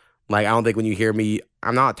voice. Like, I don't think when you hear me,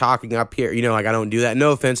 I'm not talking up here. I don't do that.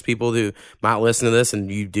 No offense, people who might listen to this and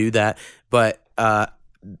you do that. But I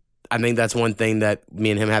think that's one thing that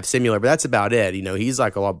me and him have similar. But that's about it. He's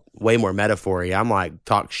like way more metaphor-y. I'm like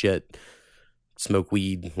talk shit, smoke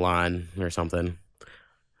weed line or something.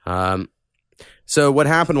 So what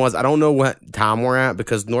happened was, I don't know what time we're at,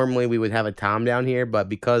 because normally we would have a time down here, but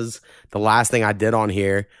because the last thing I did on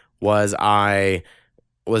here was I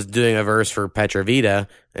was doing a verse for Petra Vida,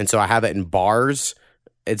 and so I have it in bars.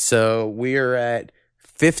 And so we're at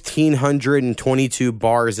 1,522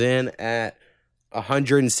 bars in at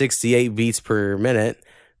 168 beats per minute.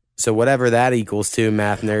 So whatever that equals to,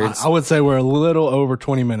 math nerds. I would say we're a little over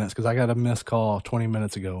 20 minutes because I got a missed call 20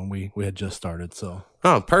 minutes ago and we had just started. So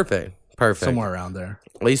Perfect. Somewhere around there.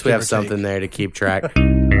 At least we have something there to keep track.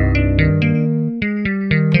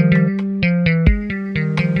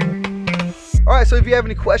 All right, so if you have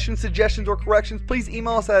any questions, suggestions, or corrections, please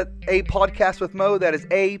email us at apodcastwithmo. That is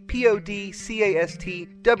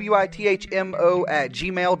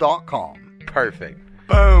apodcastwithmo@gmail.com. Perfect.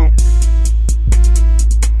 Boom.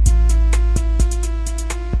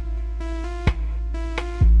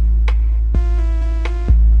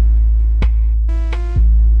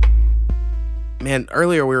 Man,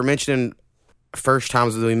 earlier we were mentioning first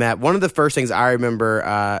times that we met. One of the first things I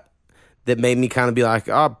remember that made me kind of be like,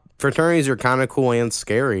 oh, fraternities are kind of cool and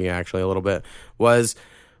scary, actually, a little bit, was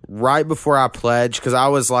right before I pledged, because I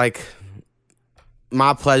was like,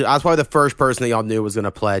 my pledge, I was probably the first person that y'all knew was going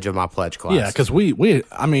to pledge of my pledge class. Yeah, because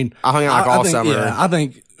I mean, I hung out all summer. Yeah, I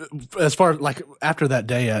think as far as like after that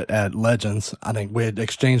day at Legends, I think we had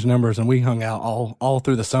exchanged numbers and we hung out all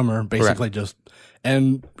through the summer, basically. Right.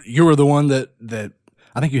 And you were the one that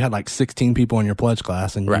I think you had like 16 people in your pledge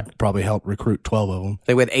class, and you probably helped recruit 12 of them.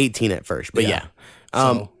 They had 18 at first, but yeah.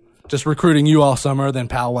 So just recruiting you all summer, then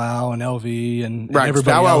Powwow and LV and everybody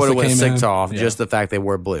Powwow else would have went 6 in. off, just the fact they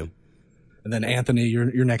wore blue. And then Anthony,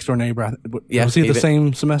 your next door neighbor, yeah, was he the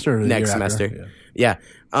same semester or the next year semester? After? Yeah.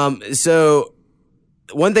 So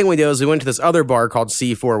one thing we did was we went to this other bar called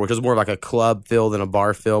C4, which was more like a club feel than a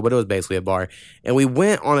bar feel, but it was basically a bar. And we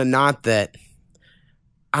went on a night that,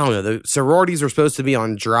 I don't know, the sororities were supposed to be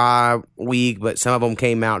on dry week, but some of them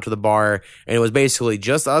came out to the bar, and it was basically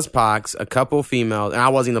just us Pocs, a couple females, and I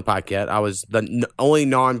wasn't the Poc yet. I was the only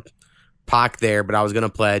non-Poc there, but I was going to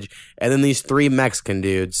pledge. And then these 3 Mexican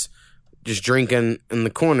dudes just drinking in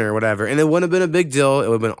the corner or whatever. And it wouldn't have been a big deal. It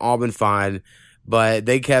would have all been fine. But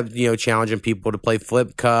they kept, challenging people to play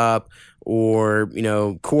Flip Cup or,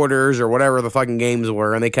 quarters or whatever the fucking games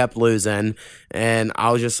were, and they kept losing. And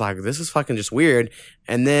I was just like, this is fucking just weird.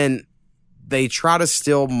 And then they try to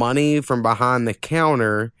steal money from behind the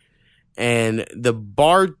counter, and the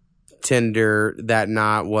bartender that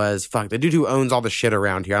night was, the dude who owns all the shit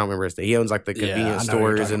around here. I don't remember his name. He owns like the convenience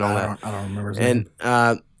stores and all that. I don't remember his name.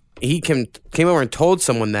 And he came over and told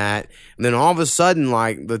someone that, and then all of a sudden,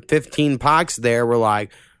 like, the 15 Pocs there were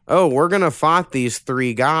like, oh, we're going to fight these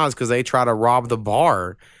 3 guys because they try to rob the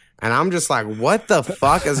bar. And I'm just like, what the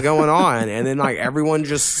fuck is going on? And then, like, everyone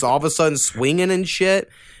just all of a sudden swinging and shit.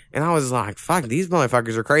 And I was like, fuck, these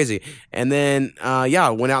motherfuckers are crazy. And then, I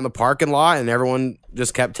went out in the parking lot, and everyone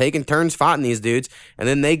just kept taking turns fighting these dudes. And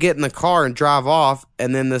then they get in the car and drive off,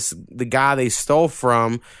 and then the guy they stole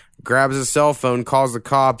from grabs his cell phone, calls the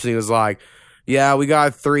cops, and he was like, yeah, we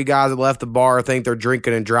got 3 guys that left the bar. I think they're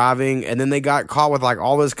drinking and driving. And then they got caught with like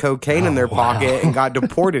all this cocaine in their pocket and got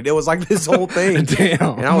deported. It was like this whole thing.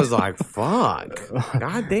 Damn. And I was like, fuck.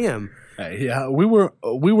 God damn. Yeah, we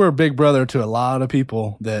were a big brother to a lot of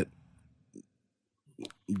people that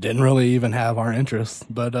didn't really even have our interests,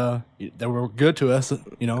 but they were good to us, At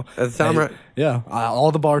the time, right? Yeah,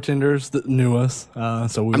 all the bartenders that knew us,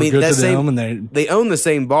 so we were good to them, and they own the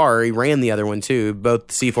same bar. He ran the other one too, both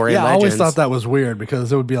C4 and Legends. I always thought that was weird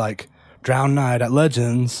because it would be like Drown Night at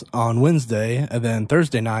Legends on Wednesday, and then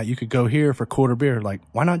Thursday night you could go here for quarter beer. Like,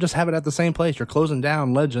 why not just have it at the same place? You're closing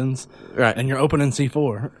down Legends, right, and you're opening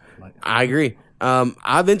C4. I agree.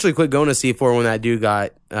 I eventually quit going to C4 when that dude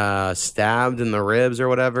got stabbed in the ribs or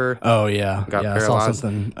whatever. Oh, yeah. Got paralyzed. I saw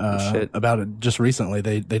something about it just recently.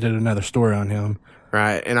 They did another story on him.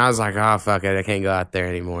 Right. And I was like, oh, fuck it. I can't go out there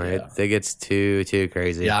anymore. Yeah. It gets too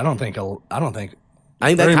crazy. Yeah, I think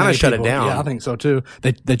that kind of shut it down. Yeah, I think so, too.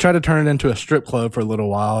 They tried to turn it into a strip club for a little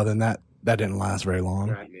while, and then that didn't last very long.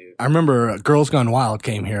 Right. I remember Girls Gone Wild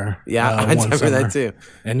came here. Yeah, I remember that, too.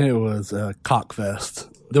 And it was a cockfest.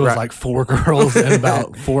 There was like 4 girls and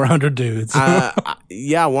about 400 dudes.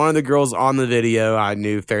 Yeah, one of the girls on the video I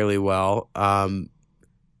knew fairly well. And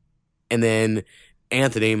then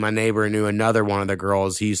Anthony, my neighbor, knew another one of the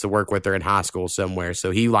girls. He used to work with her in high school somewhere.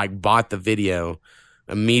 So he like bought the video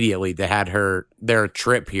immediately to had their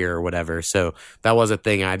trip here or whatever. So that was a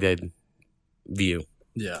thing I did view.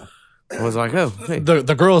 Yeah. I was like, oh, hey.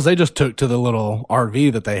 The girls, they just took to the little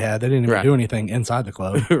RV that they had. They didn't even do anything inside the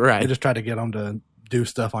club. Right. They just tried to get them to do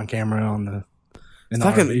stuff on camera on the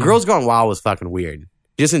fucking Girls Gone Wild was fucking weird.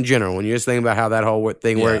 Just in general, when you're just thinking about how that whole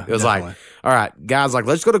thing worked, it was definitely like, all right, guys, like,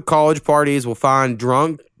 let's go to college parties. We'll find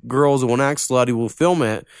drunk girls will act slutty, will film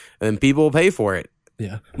it, and people will pay for it.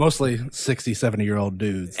 Yeah, mostly 60, 70-year-old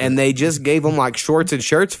dudes. And they just gave them like shorts and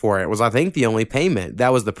shirts for it. Was I think the only payment.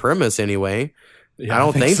 That was the premise anyway. Yeah, I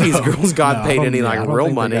don't think so. these girls got paid any I like don't real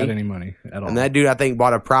think money. They got any money at all. And that dude, I think,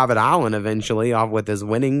 bought a private island eventually off with his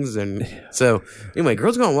winnings. And so, anyway,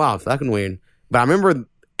 Girls Gone Wild, fucking weird. But I remember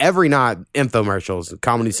every night infomercials,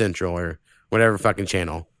 Comedy Central or whatever fucking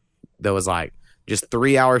channel, that was like just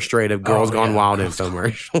 3 hours straight of Girls Gone Wild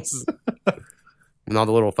infomercials. And all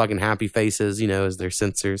the little fucking happy faces, as their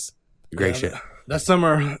censors. Great shit. That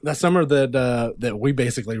summer that we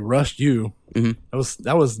basically rushed you. Mm-hmm.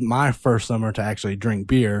 That was my first summer to actually drink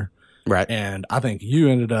beer. Right. And I think you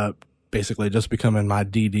ended up basically just becoming my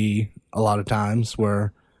DD a lot of times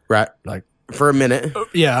where. Right. Like. For a minute.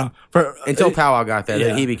 Yeah. Until Powwow got there, yeah.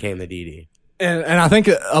 then he became the DD. And I think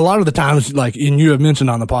a lot of the times, like, and you have mentioned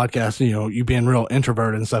on the podcast, you being real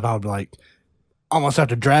introverted and stuff, I would like almost have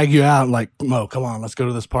to drag you out and like, Mo, come on, let's go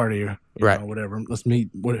to this party or whatever. Let's meet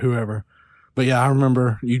whoever. But yeah, I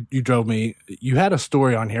remember you drove me. You had a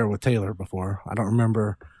story on here with Taylor before. I don't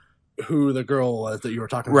remember who the girl was that you were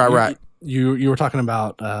talking about. Right. You were talking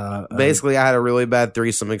about. Basically, I had a really bad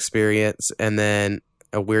threesome experience and then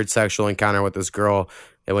a weird sexual encounter with this girl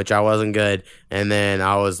in which I wasn't good. And then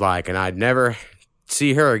I was like, and I'd never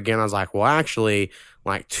see her again. I was like, well, actually,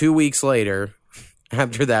 like 2 weeks later,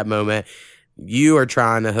 after that moment, you are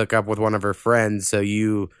trying to hook up with one of her friends. So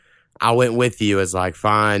I went with you as like,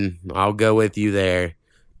 fine, I'll go with you there.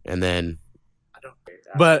 And then.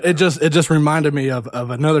 But it just reminded me of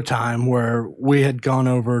another time where we had gone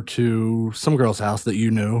over to some girl's house that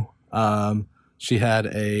you knew. She had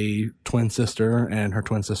a twin sister and her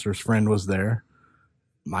twin sister's friend was there.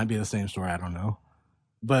 Might be the same story. I don't know.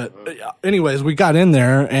 But anyways, we got in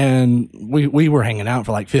there and we were hanging out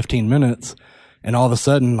for like 15 minutes. And all of a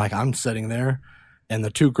sudden, like I'm sitting there and the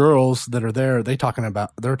two girls that are there, they're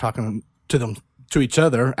talking to each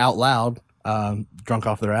other out loud, drunk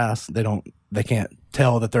off their ass. They can't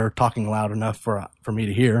tell that they're talking loud enough for me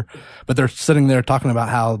to hear, but they're sitting there talking about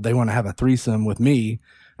how they want to have a threesome with me.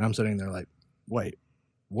 And I'm sitting there like, wait,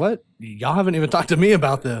 what? Y'all haven't even talked to me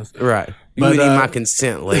about this. Right. You need my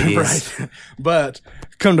consent, ladies. Right. But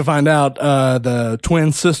come to find out, one of the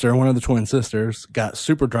twin sisters got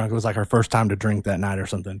super drunk. It was like her first time to drink that night or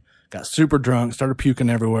something. Got super drunk, started puking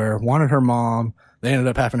everywhere, wanted her mom. They ended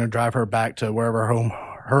up having to drive her back to wherever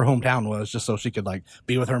her hometown was just so she could like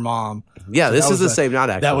be with her mom. Yeah, so this is the same night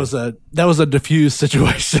actually. That was a diffused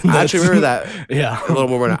situation. I actually remember that. Yeah. A little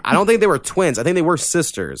more. I don't think they were twins. I think they were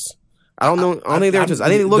sisters. I don't know. I don't think they were twins. I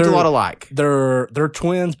think they looked a lot alike. They're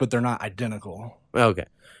twins, but they're not identical. Okay.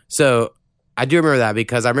 So I do remember that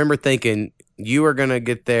because I remember thinking you were going to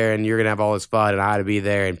get there and you're going to have all this fun and I had to be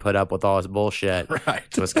there and put up with all this bullshit. Right.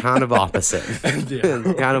 It was kind of opposite. Yeah.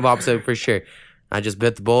 Kind of opposite for sure. I just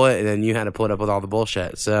bit the bullet and then you had to put up with all the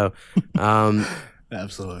bullshit. So,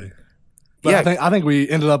 absolutely. But yeah. I think we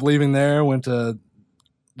ended up leaving there, went to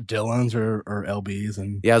Dylan's or LB's.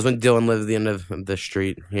 And yeah, it was when Dylan lived at the end of the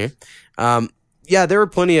street here. Yeah, there were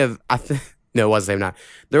plenty of, no, it wasn't the same night.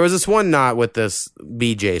 There was this one night with this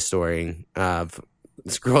BJ story of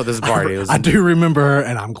this girl at this party. I do remember her,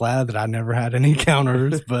 and I'm glad that I never had any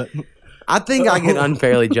encounters, but I think I get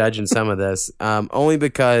unfairly judged in some of this, only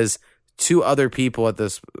because two other people at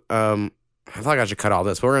this, I feel like I should cut all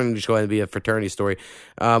this, but we're going to just go ahead and be a fraternity story.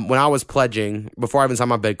 When I was pledging, before I even signed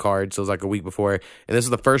my bid card, so it was like a week before, and this was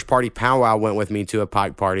the first party Powwow went with me to a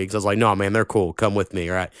Pike party, because I was like, no, man, they're cool, come with me,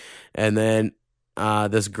 right? And then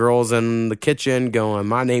this girl's in the kitchen going,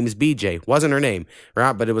 my name's BJ. Wasn't her name,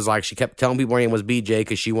 right? But it was like she kept telling people her name was BJ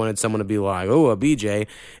because she wanted someone to be like, oh, a BJ.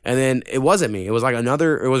 And then it wasn't me. It was like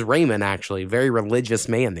it was Raymond, actually. Very religious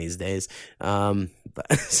man these days.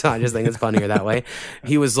 So I just think it's funnier that way.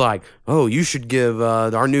 He was like, oh, you should give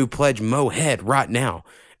our new pledge Mo head right now.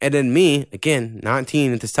 And then me, again,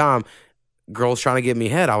 19 at this time, girls trying to give me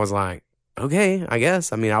head. I was like, okay, I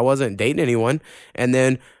guess. I mean, I wasn't dating anyone. And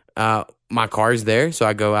then my car's there, so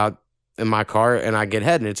I go out in my car and I get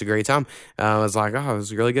head, and it's a great time. I was like, oh, it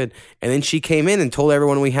was really good. And then she came in and told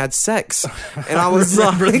everyone we had sex, and I was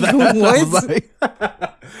like, what?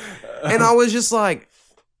 And I was just like,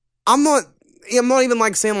 I'm not even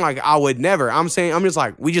like saying like I would never. I'm just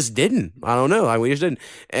like, we just didn't. I don't know, like we just didn't.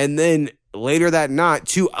 And then later that night,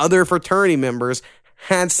 two other fraternity members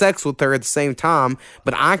had sex with her at the same time,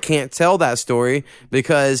 but I can't tell that story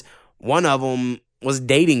because one of them was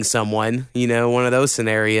dating someone, one of those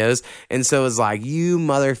scenarios. And so it's like, you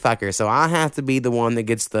motherfucker. So I have to be the one that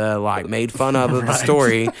gets the like made fun of the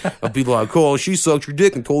story of people like, cool, she sucked your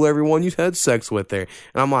dick and told everyone you had sex with her.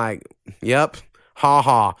 And I'm like, yep, ha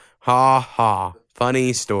ha, ha ha.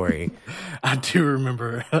 Funny story. I do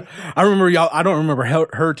remember. I remember y'all. I don't remember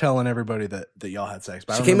her telling everybody that y'all had sex.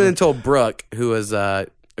 But She came in and told Brooke, who was a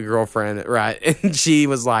girlfriend, right? And she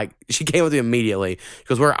was like, she came with me immediately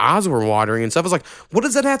because her eyes were watering and stuff. I was like, what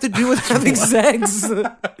does that have to do with having sex?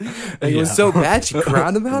 It was so bad she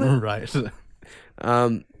cried about it.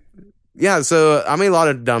 Right. Yeah. So I made a lot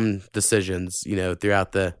of dumb decisions,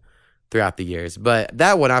 throughout the years, but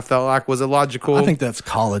that one I felt like was a logical. I think that's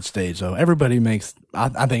college stage though. Everybody makes.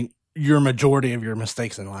 I think your majority of your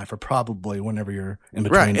mistakes in life are probably whenever you're in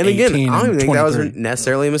between. Right. And again, I don't even think that was 23.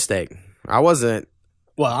 necessarily a mistake. I wasn't.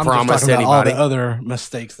 Well, I'm promise just talking about anybody. all the other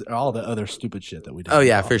mistakes, all the other stupid shit that we did. Oh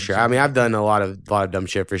yeah, for sure. I mean, I've done a lot of dumb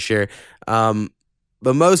shit for sure. But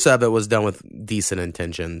most of it was done with decent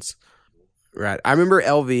intentions. Right. I remember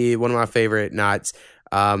LV, one of my favorite nights.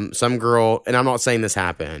 Some girl, and I'm not saying this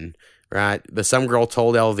happened, right? But some girl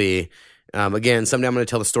told LV. Again, someday I'm going to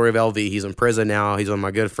tell the story of LV. He's in prison now. He's one of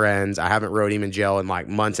my good friends. I haven't wrote him in jail in like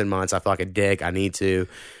months and months. I feel like a dick. I need to.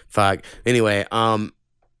 Fuck. Anyway,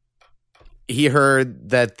 he heard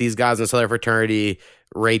that these guys in the Southern fraternity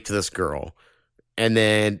raped this girl. And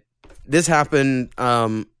then this happened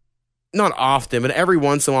not often, but every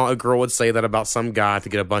once in a while a girl would say that about some guy to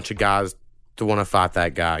get a bunch of guys to want to fight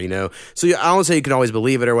that guy, So I don't say you can always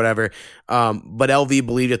believe it or whatever, but LV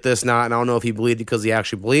believed it this night, and I don't know if he believed it because he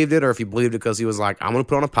actually believed it or if he believed it because he was like, I'm going to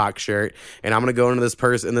put on a pock shirt and I'm going to go into this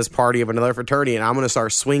party of another fraternity and I'm going to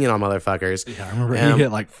start swinging on motherfuckers. Yeah, I remember he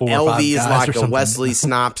hit like 4 or 5 LV is guys like or a something. Wesley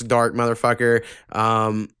Snipes dark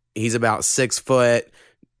motherfucker. He's about 6 foot,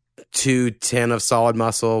 210 of solid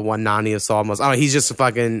muscle, 190 of solid muscle. Oh, he's just a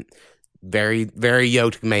fucking very, very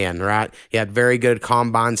yoked man, right? He had very good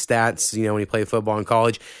combine stats, when he played football in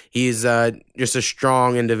college. He's just a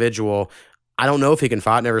strong individual. I don't know if he can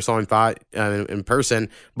fight. Never saw him fight in person,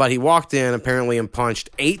 but he walked in apparently and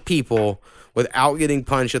punched 8 people without getting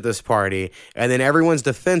punched at this party. And then everyone's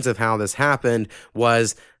defense of how this happened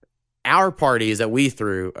was our parties that we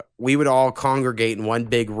threw, we would all congregate in one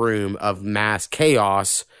big room of mass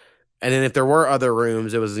chaos. And then if there were other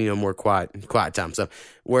rooms, it was, more quiet time. So,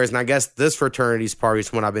 whereas, I guess this fraternity's parties,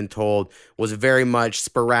 from what I've been told, was very much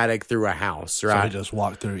sporadic through a house, right? So he just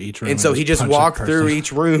walked through each room. And so he just walked through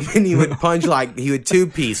each room and he would punch he would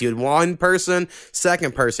 2-piece. He would one person,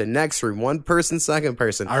 second person, next room, one person, second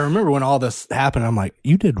person. I remember when all this happened, I'm like,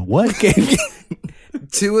 you did what?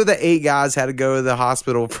 2 of the 8 guys had to go to the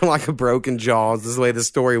hospital for like a broken jaw. This is the way the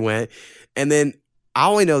story went. And then I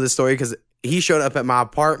only know this story because he showed up at my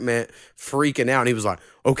apartment freaking out. And he was like,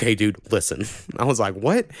 okay, dude, listen. I was like,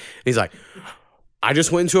 what? And he's like, I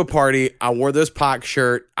just went to a party. I wore this pock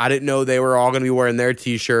shirt. I didn't know they were all going to be wearing their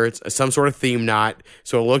T-shirts, some sort of theme night.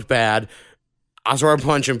 So it looked bad. I started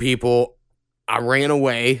punching people. I ran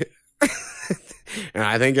away. And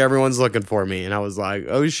I think everyone's looking for me. And I was like,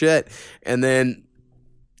 oh, shit. And then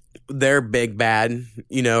their big bad,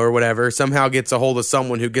 or whatever, somehow gets a hold of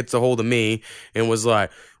someone who gets a hold of me and was like,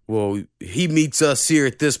 well, he meets us here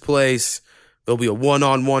at this place. There'll be a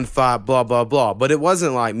one-on-one fight, blah, blah, blah. But it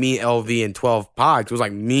wasn't like me, LV, and 12 pods. It was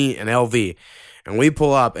like me and LV. And we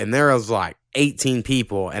pull up, and there was like 18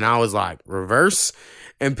 people. And I was like, reverse?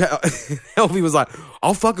 And LV was like,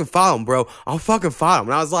 I'll fucking fight him, bro. I'll fucking fight him.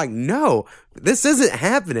 And I was like, no, this isn't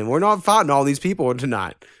happening. We're not fighting all these people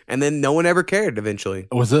tonight. And then no one ever cared eventually.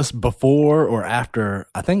 Was this before or after?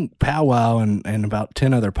 I think Powwow and about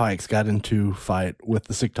 10 other Pikes got into fight with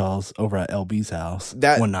the Sigtals over at LB's house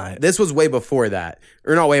one night. This was way before that.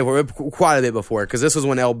 Or not way before, quite a bit before. Because this was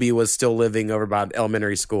when LB was still living over by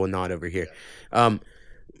elementary school and not over here.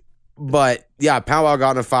 But yeah, Powwow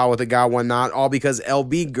got in a fight with a guy one night, all because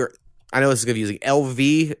I know this is confusing.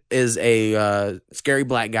 LV is a scary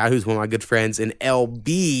black guy who's one of my good friends, and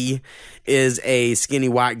LB is a skinny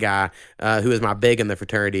white guy who is my big in the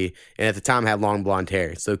fraternity, and at the time had long blonde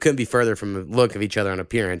hair. So it couldn't be further from the look of each other on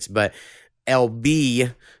appearance. But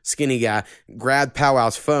LB, skinny guy, grabbed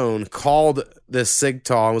Powwow's phone, called this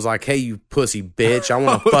Sigtal and was like, hey, you pussy bitch, I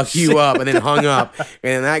want to fuck you up, and then hung up. And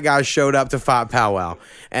then that guy showed up to fight Powwow.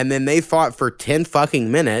 And then they fought for 10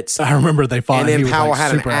 fucking minutes. I remember they fought. And then Powwow like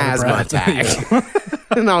had an super out of asthma breath.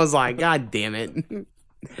 attack. And I was like, God damn it.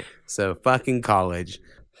 So fucking college.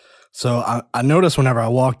 So I noticed whenever I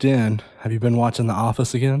walked in, have you been watching The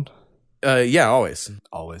Office again? Yeah, always.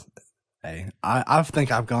 Always. Hey, I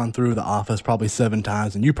think I've gone through The Office probably 7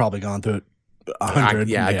 times, and you've probably gone through it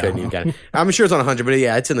 100. I couldn't even get it. I'm sure it's on 100, but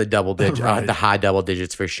yeah, it's in the double digits, Right. the high double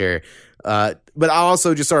digits for sure. But I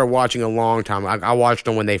also just started watching a long time. I watched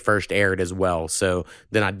them when they first aired as well. So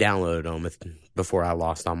then I downloaded them before I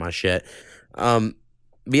lost all my shit.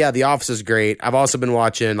 But yeah, The Office is great. I've also been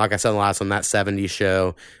watching, like I said in the last one, that 70s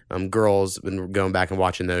show. Girls, been going back and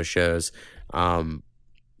watching those shows.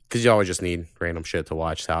 Because you always just need random shit to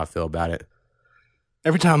watch. That's how I feel about it.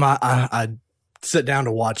 Every time I sit down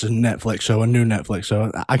to watch a Netflix show, a new Netflix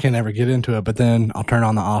show, I can never get into it. But then I'll turn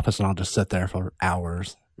on The Office and I'll just sit there for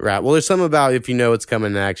hours. Right. Well, there's something about if you know what's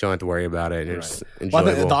coming next, you don't have to worry about it. And it's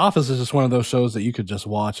enjoyable. Well, The Office is just one of those shows that you could just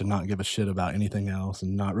watch and not give a shit about anything else,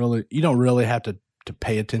 and not really. You don't really have to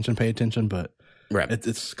pay attention, but right.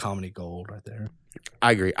 It's comedy gold right there.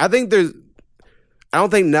 I agree. I don't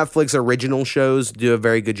think Netflix original shows do a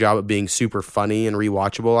very good job of being super funny and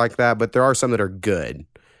rewatchable like that, but there are some that are good.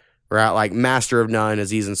 Right? Like Master of None,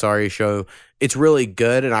 Aziz Ansari's show. It's really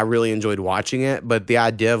good and I really enjoyed watching it, but the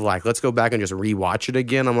idea of like, let's go back and just rewatch it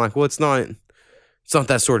again, I'm like, well, it's not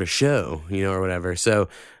that sort of show, or whatever. So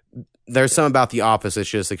there's something about The Office that's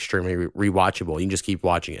just extremely rewatchable. You can just keep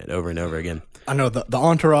watching it over and over again. I know the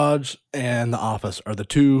Entourage and The Office are the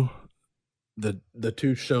two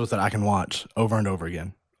shows that I can watch over and over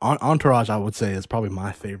again. Entourage, I would say, is probably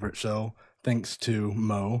my favorite show, thanks to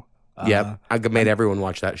Mo. Yeah, I made everyone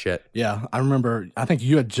watch that shit. Yeah, I remember, I think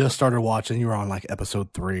you had just started watching, you were on like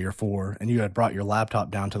episode 3 or 4, and you had brought your laptop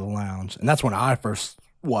down to the lounge, and that's when I first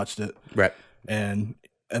watched it. Right. And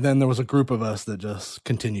then there was a group of us that just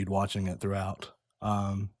continued watching it throughout.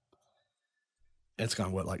 It's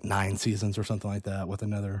gone, like 9 seasons or something like that, with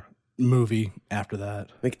another movie after that.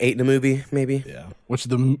 Like 8 in a movie, maybe? Yeah. Which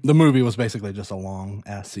the movie was basically just a long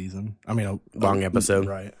ass season. I mean, a long episode.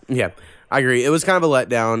 Right. Yeah, I agree. It was kind of a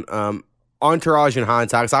letdown. Entourage in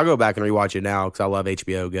hindsight, because I'll go back and rewatch it now because I love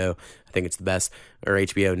HBO Go. I think it's the best, or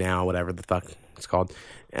HBO Now, whatever the fuck it's called.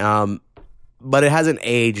 But it hasn't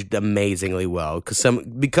aged amazingly well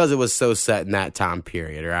because it was so set in that time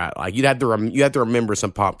period, right? Like you have to remember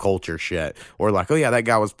some pop culture shit, or like, oh yeah, that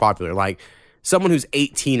guy was popular. Like someone who's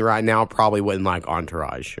 18 right now probably wouldn't like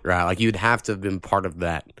Entourage, right? Like you'd have to have been part of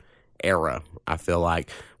that era, I feel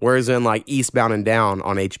like. Whereas in like Eastbound and Down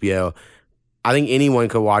on HBO, I think anyone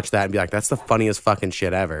could watch that and be like, that's the funniest fucking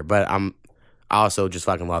shit ever. But I also just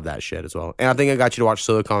fucking love that shit as well. And I think I got you to watch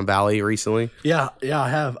Silicon Valley recently. Yeah, I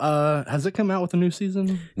have. Has it come out with a new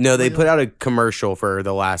season? No, they put out a commercial for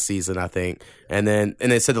the last season, I think. And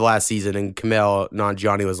they said the last season, and Kumail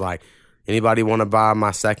Nanjiani was like, anybody want to buy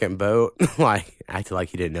my second boat? Like, acted like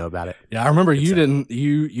he didn't know about it. Yeah, I remember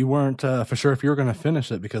you weren't for sure if you were going to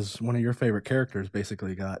finish it because one of your favorite characters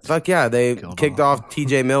basically got fuck yeah, they kicked off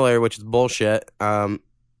TJ Miller, which is bullshit.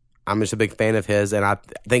 I'm just a big fan of his, and I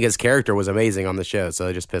think his character was amazing on the show, so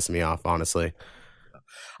it just pissed me off, honestly.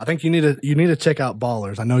 I think you need to check out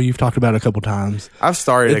Ballers. I know you've talked about it a couple times. I've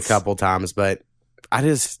started a couple times, but I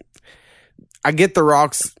get The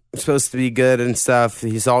Rock's supposed to be good and stuff.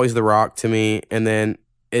 He's always The Rock to me, and then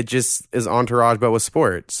it just is Entourage but with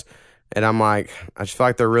sports. And I'm like, I just feel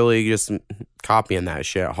like they're really just copying that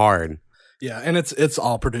shit hard. Yeah, and it's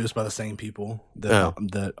all produced by the same people.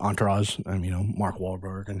 The Entourage, Mark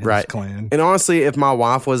Wahlberg and his clan. And honestly, if my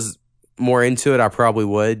wife was more into it, I probably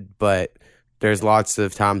would. But there's lots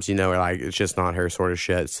of times, where like it's just not her sort of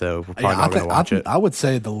shit. So we're probably not going to watch it. I would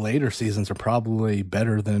say the later seasons are probably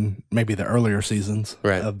better than maybe the earlier seasons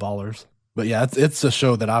of Ballers. But yeah, it's a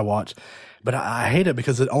show that I watch. But I hate it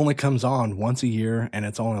because it only comes on once a year, and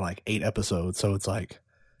it's only like 8 episodes. So it's like.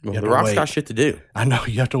 Well, The Rock's got shit to do. I know.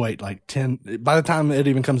 You have to wait like 10. By the time it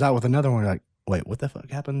even comes out with another one, you're like, wait, what the fuck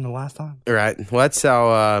happened the last time? Right. Well, that's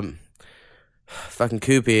how fucking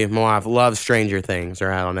Koopy, my wife, loves Stranger Things,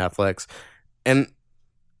 right, on Netflix. And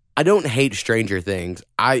I don't hate Stranger Things.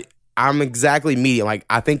 I'm exactly medium. Like,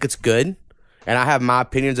 I think it's good. And I have my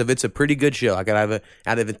opinions of it's a pretty good show. Like, out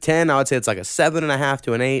of a 10, I would say it's like a 7.5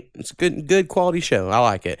 to an 8. It's a good quality show. I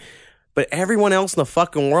like it. But everyone else in the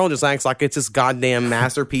fucking world just acts like it's this goddamn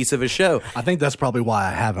masterpiece of a show. I think that's probably why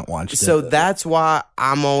I haven't watched it. So that's why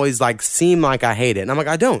I'm always like, seem like I hate it. And I'm like,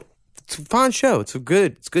 I don't. It's a fine show. It's a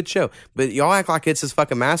good show. But y'all act like it's this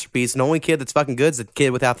fucking masterpiece. And the only kid that's fucking good is the kid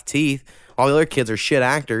without the teeth. All the other kids are shit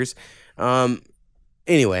actors.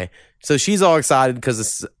 Anyway, so she's all excited because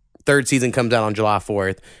this 3rd season comes out on July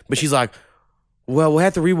 4th. But she's like, well, we'll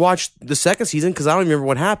have to rewatch the 2nd season because I don't remember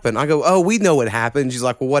what happened. I go, oh, we know what happened. She's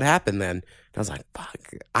like, well, what happened then? And I was like, fuck,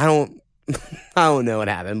 I don't know what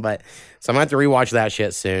happened. But so I'm going to have to rewatch that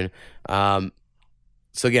shit soon.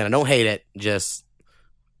 So again, I don't hate it. Just,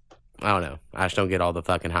 I don't know. I just don't get all the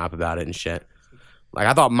fucking hype about it and shit. Like,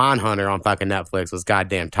 I thought Mindhunter on fucking Netflix was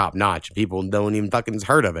goddamn top notch. People don't even fucking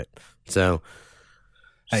heard of it. So,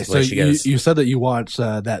 hey, so you said that you watched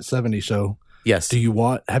that 70s show. Yes.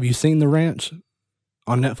 Have you seen The Ranch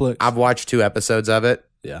on Netflix? I've watched 2 episodes of it.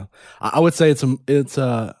 Yeah, I would say it's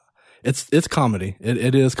It's comedy.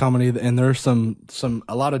 It is comedy, and there's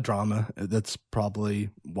a lot of drama. That's probably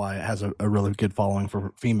why it has a really good following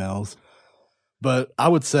for females. But I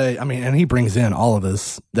would say, I mean, and he brings in all of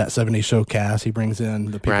that 70s show cast. He brings in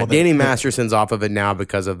the people. Right. Danny Masterson's off of it now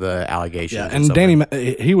because of the allegations. Yeah, and Danny,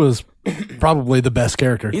 he was probably the best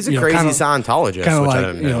character. He's a crazy Scientologist. Kind of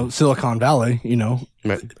like, Silicon Valley,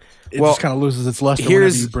 It just kind of loses its luster whenever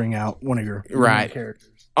you bring out one of your characters.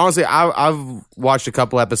 Honestly, I've watched a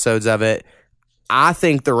couple episodes of it. I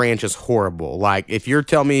think The Ranch is horrible. Like, if you're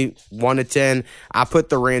telling me 1 to 10, I put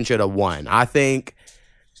The Ranch at a 1. I think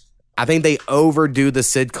they overdo the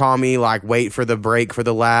sitcom-y, like, wait for the break for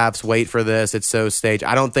the laughs, wait for this, it's so staged.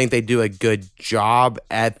 I don't think they do a good job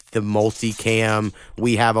at the multicam,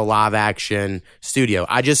 we have a live action studio.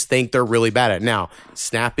 I just think they're really bad at it. Now,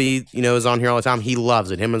 Snappy, is on here all the time. He loves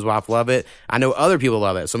it. Him and his wife love it. I know other people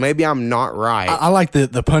love it, so maybe I'm not right. I like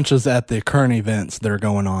the punches at the current events that are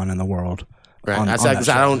going on in the world. Right. Because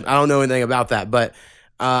I don't know anything about that. But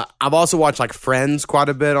I've also watched, like, Friends quite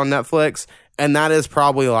a bit on Netflix, and that is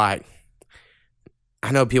probably like,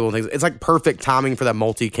 I know people think it's like perfect timing for that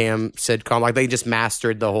multicam sitcom. Like, they just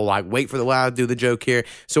mastered the whole, like, wait for the loud, do the joke here.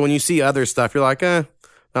 So when you see other stuff, you're like, I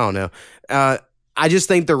don't know. I just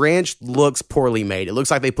think The Ranch looks poorly made. It looks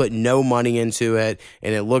like they put no money into it,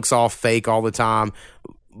 and it looks all fake all the time.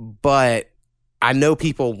 But I know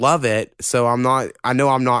people love it, so I know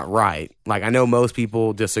I'm not right. Like, I know most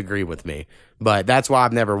people disagree with me, but that's why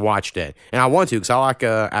I've never watched it. And I want to, because I like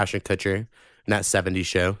Ashton Kutcher and that 70s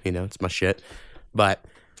show. It's my shit. But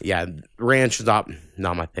yeah, Ranch is not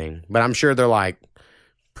my thing. But I'm sure they're like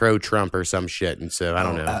pro-Trump or some shit, and so I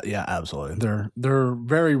don't know. Yeah, absolutely. They're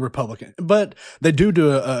very Republican, but they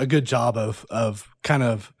do a good job of kind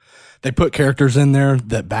of, they put characters in there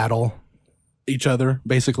that battle each other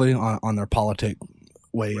basically on their politic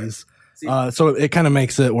ways. Right. So it kind of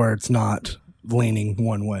makes it where it's not leaning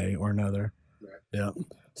one way or another. Right. Yeah.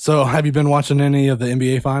 So have you been watching any of the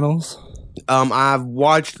NBA finals? I've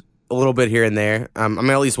watched a little bit here and there. I'm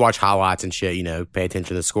gonna at least watch highlights and shit, pay attention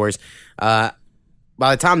to the scores. By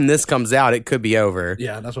the time this comes out, it could be over.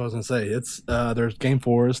 Yeah, that's what I was gonna say. It's there's game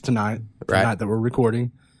 4 is tonight right, that we're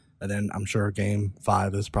recording, and then I'm sure game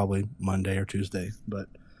 5 is probably Monday or Tuesday. But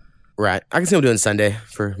right, I can see them doing Sunday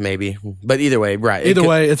for maybe, but either way, right. Either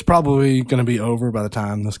way, it's probably gonna be over by the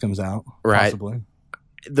time this comes out. Right. Possibly.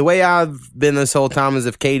 The way I've been this whole time is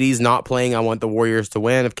if KD's not playing, I want the Warriors to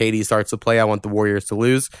win. If KD starts to play, I want the Warriors to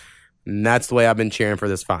lose. And that's the way I've been cheering for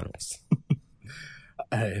this finals.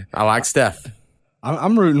 Hey, I like Steph.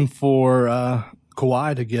 I'm rooting for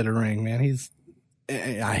Kawhi to get a ring, man. He's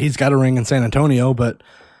got a ring in San Antonio, but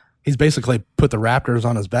he's basically put the Raptors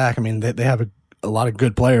on his back. I mean, they have a lot of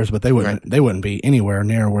good players, but they wouldn't be anywhere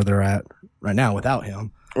near where they're at right now without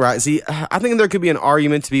him. Right. See, I think there could be an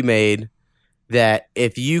argument to be made that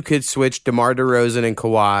if you could switch DeMar DeRozan and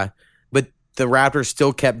Kawhi, but the Raptors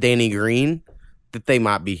still kept Danny Green, that they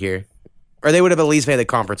might be here. Or they would have at least made the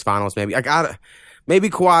conference finals, maybe. Maybe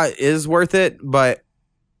Kawhi is worth it, but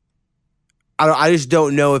I just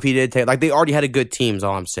don't know if he did take. Like, they already had a good team, is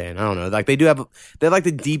all I'm saying. I don't know. Like, they're like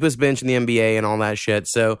the deepest bench in the NBA and all that shit.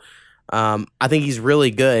 So, I think he's really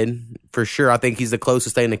good, for sure. I think he's the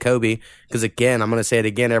closest thing to Kobe. Because, again, I'm going to say it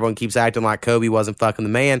again, everyone keeps acting like Kobe wasn't fucking the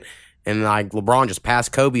man. And, like, LeBron just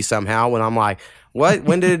passed Kobe somehow. When I'm like, what?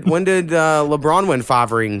 When did LeBron win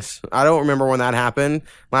 5 rings? I don't remember when that happened.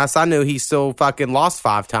 Last I knew, he still fucking lost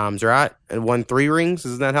 5 times, right? And won 3 rings?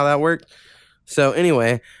 Isn't that how that worked? So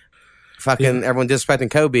anyway, everyone disrespecting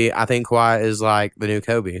Kobe. I think Kawhi is like the new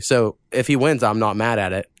Kobe. So if he wins, I'm not mad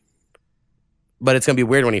at it. But it's gonna be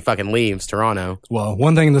weird when he fucking leaves Toronto. Well,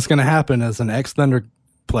 one thing that's gonna happen is an ex-Thunder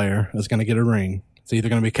player is gonna get a ring. It's either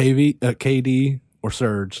gonna be KD or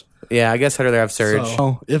Serge. Yeah, I guess I'd rather have Serge.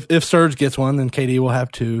 So if Serge gets one, then KD will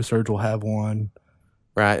have 2. Serge will have 1.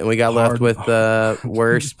 Right, and we got left with the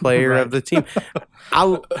worst player right. of the team.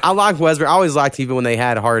 I like Westbrook. I always liked even when they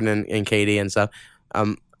had Harden and KD and stuff.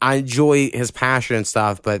 I enjoy his passion and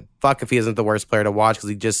stuff, but fuck if he isn't the worst player to watch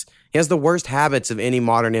because he has the worst habits of any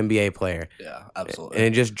modern NBA player. Yeah, absolutely. And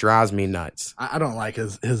it just drives me nuts. I don't like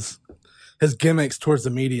his gimmicks towards the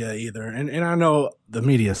media either. And I know the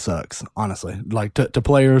media sucks, honestly. Like to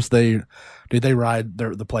players, they ride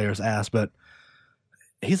the players' ass, but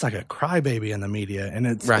he's like a crybaby in the media, and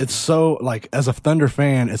it's so, like, as a Thunder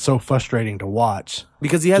fan, it's so frustrating to watch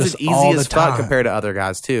because he has it easy as fuck compared to other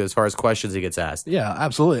guys too, as far as questions he gets asked. Yeah,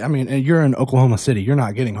 absolutely. I mean, you're in Oklahoma City, you're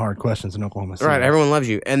not getting hard questions in Oklahoma City, right? Everyone loves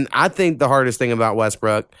you, and I think the hardest thing about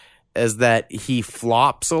Westbrook is that he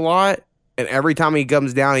flops a lot, and every time he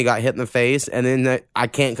comes down, he got hit in the face, and then I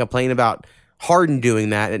can't complain about Harden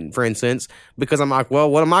doing that, for instance, because I'm like,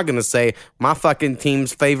 well, what am I going to say? My fucking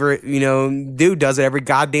team's favorite, dude does it every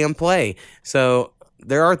goddamn play. So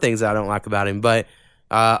there are things I don't like about him, but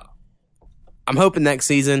I'm hoping next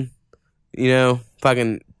season,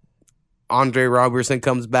 fucking Andre Robertson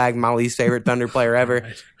comes back, my least favorite Thunder player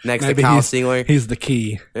ever, next to Kyle Singler. He's the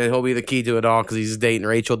key. And he'll be the key to it all because he's dating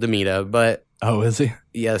Rachel Demita. But oh, is he?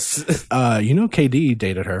 Yes. KD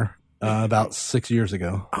dated her about 6 years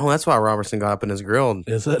ago. Oh, that's why Robertson got up in his grill.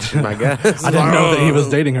 Is it? I guess. I didn't know that he was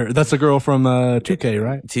dating her. That's a girl from 2K,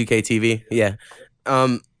 right? 2K TV, yeah.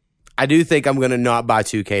 I do think I'm going to not buy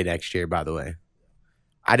 2K next year, by the way.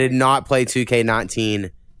 I did not play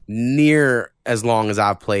 2K19 near as long as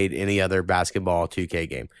I've played any other basketball 2K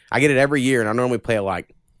game. I get it every year, and I normally play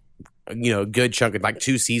like, a good chunk of like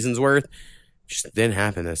 2 seasons worth. Just didn't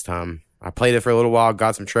happen this time. I played it for a little while,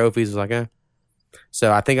 got some trophies, was like, eh.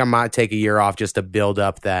 So I think I might take a year off just to build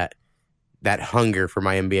up that hunger for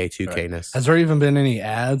my NBA 2K-ness. Right. Has there even been any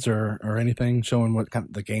ads or anything showing what kind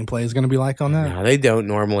of the gameplay is going to be like on that? No, they don't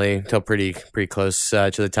normally until pretty close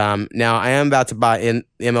to the time. Now, I am about to buy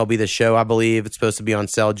MLB The Show, I believe. It's supposed to be on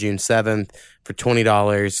sale June 7th for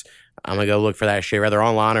 $20. I'm going to go look for that shit, rather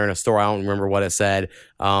online or in a store. I don't remember what it said.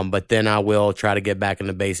 But then I will try to get back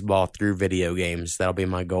into baseball through video games. That'll be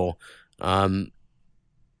my goal.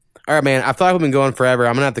 All right, man. I feel like we've been going forever.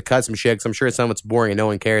 I'm going to have to cut some shit because I'm sure some of it's boring and no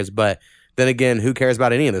one cares. But then again, who cares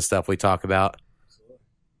about any of this stuff we talk about?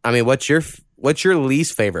 I mean, what's your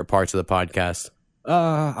least favorite parts of the podcast?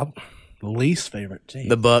 Least favorite. Geez.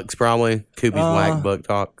 The books, probably. Koopy's whack book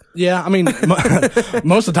talk. Yeah, I mean,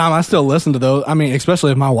 most of the time I still listen to those. I mean,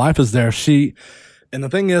 especially if my wife is there. And the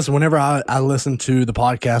thing is, whenever I listen to the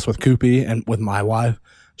podcast with Koopy and with my wife,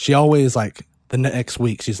 she always like the next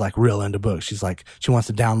week she's like real into books. She's like she wants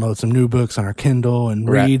to download some new books on her Kindle and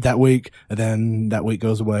read that week. And then that week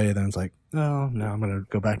goes away, and then it's like, oh no, I'm gonna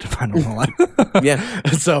go back to my normal life. Yeah.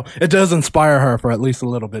 So it does inspire her for at least a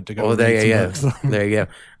little bit to go. Well, there you go. There you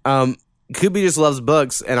go. Koopy just loves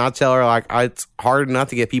books, and I'll tell her like it's hard enough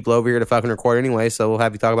to get people over here to fucking record anyway, so we'll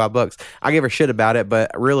have you talk about books. I give her shit about it,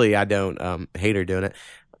 but really I don't hate her doing it.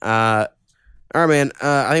 All right, man.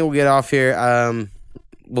 I think we'll get off here.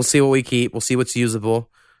 We'll see what we keep. We'll see what's usable.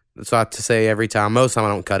 That's what I have to say every time. Most of the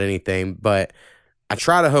time I don't cut anything, but I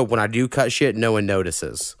try to hope when I do cut shit, no one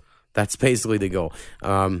notices. That's basically the goal.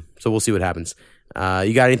 So we'll see what happens.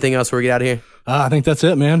 You got anything else before we get out of here? I think that's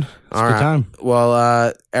it, man. It's a good time.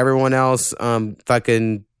 Well, everyone else,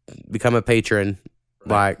 fucking become a patron.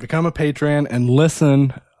 Like, become a patron and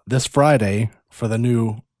listen this Friday for the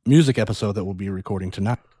new music episode that we'll be recording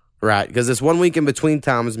tonight. Right, because this 1 week in between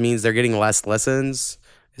times means they're getting less listens.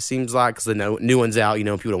 It seems like because the new one's out,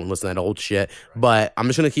 people don't listen to that old shit. But I'm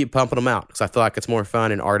just going to keep pumping them out because I feel like it's more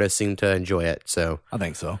fun and artists seem to enjoy it. So I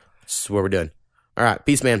think so. That's what we're doing. All right.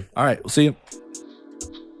 Peace, man. All right. We'll see you.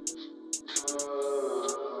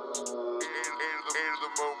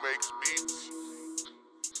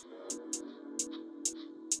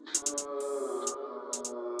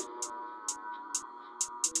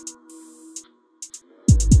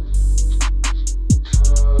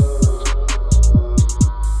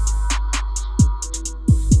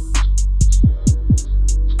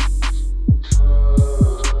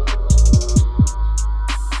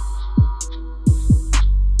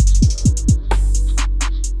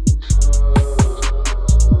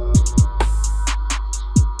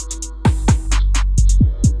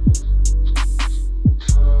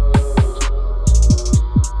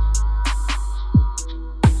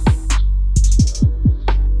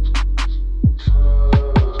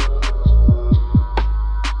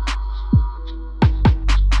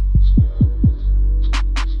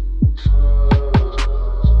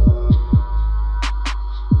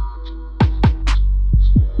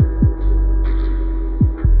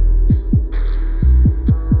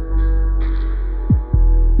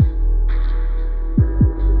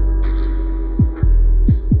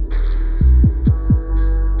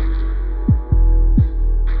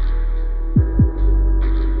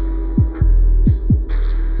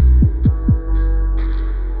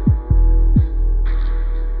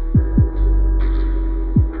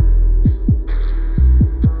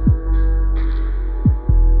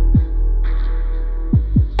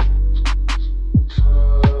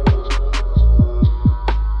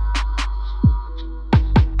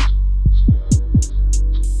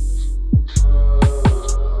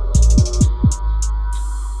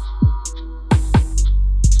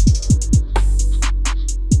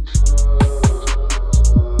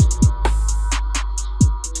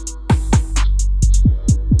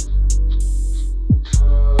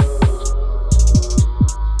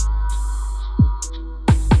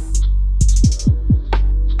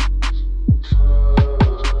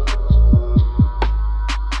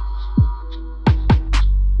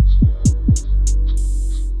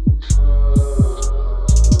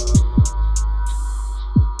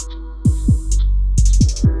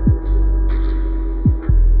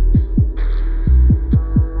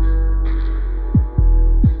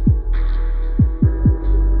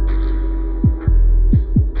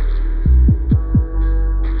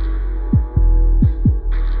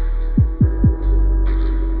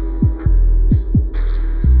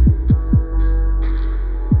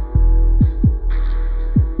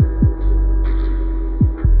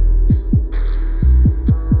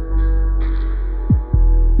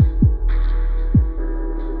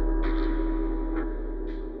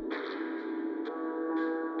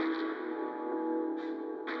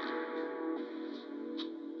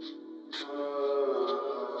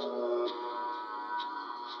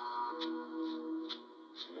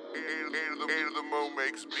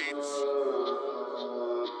 makes beats.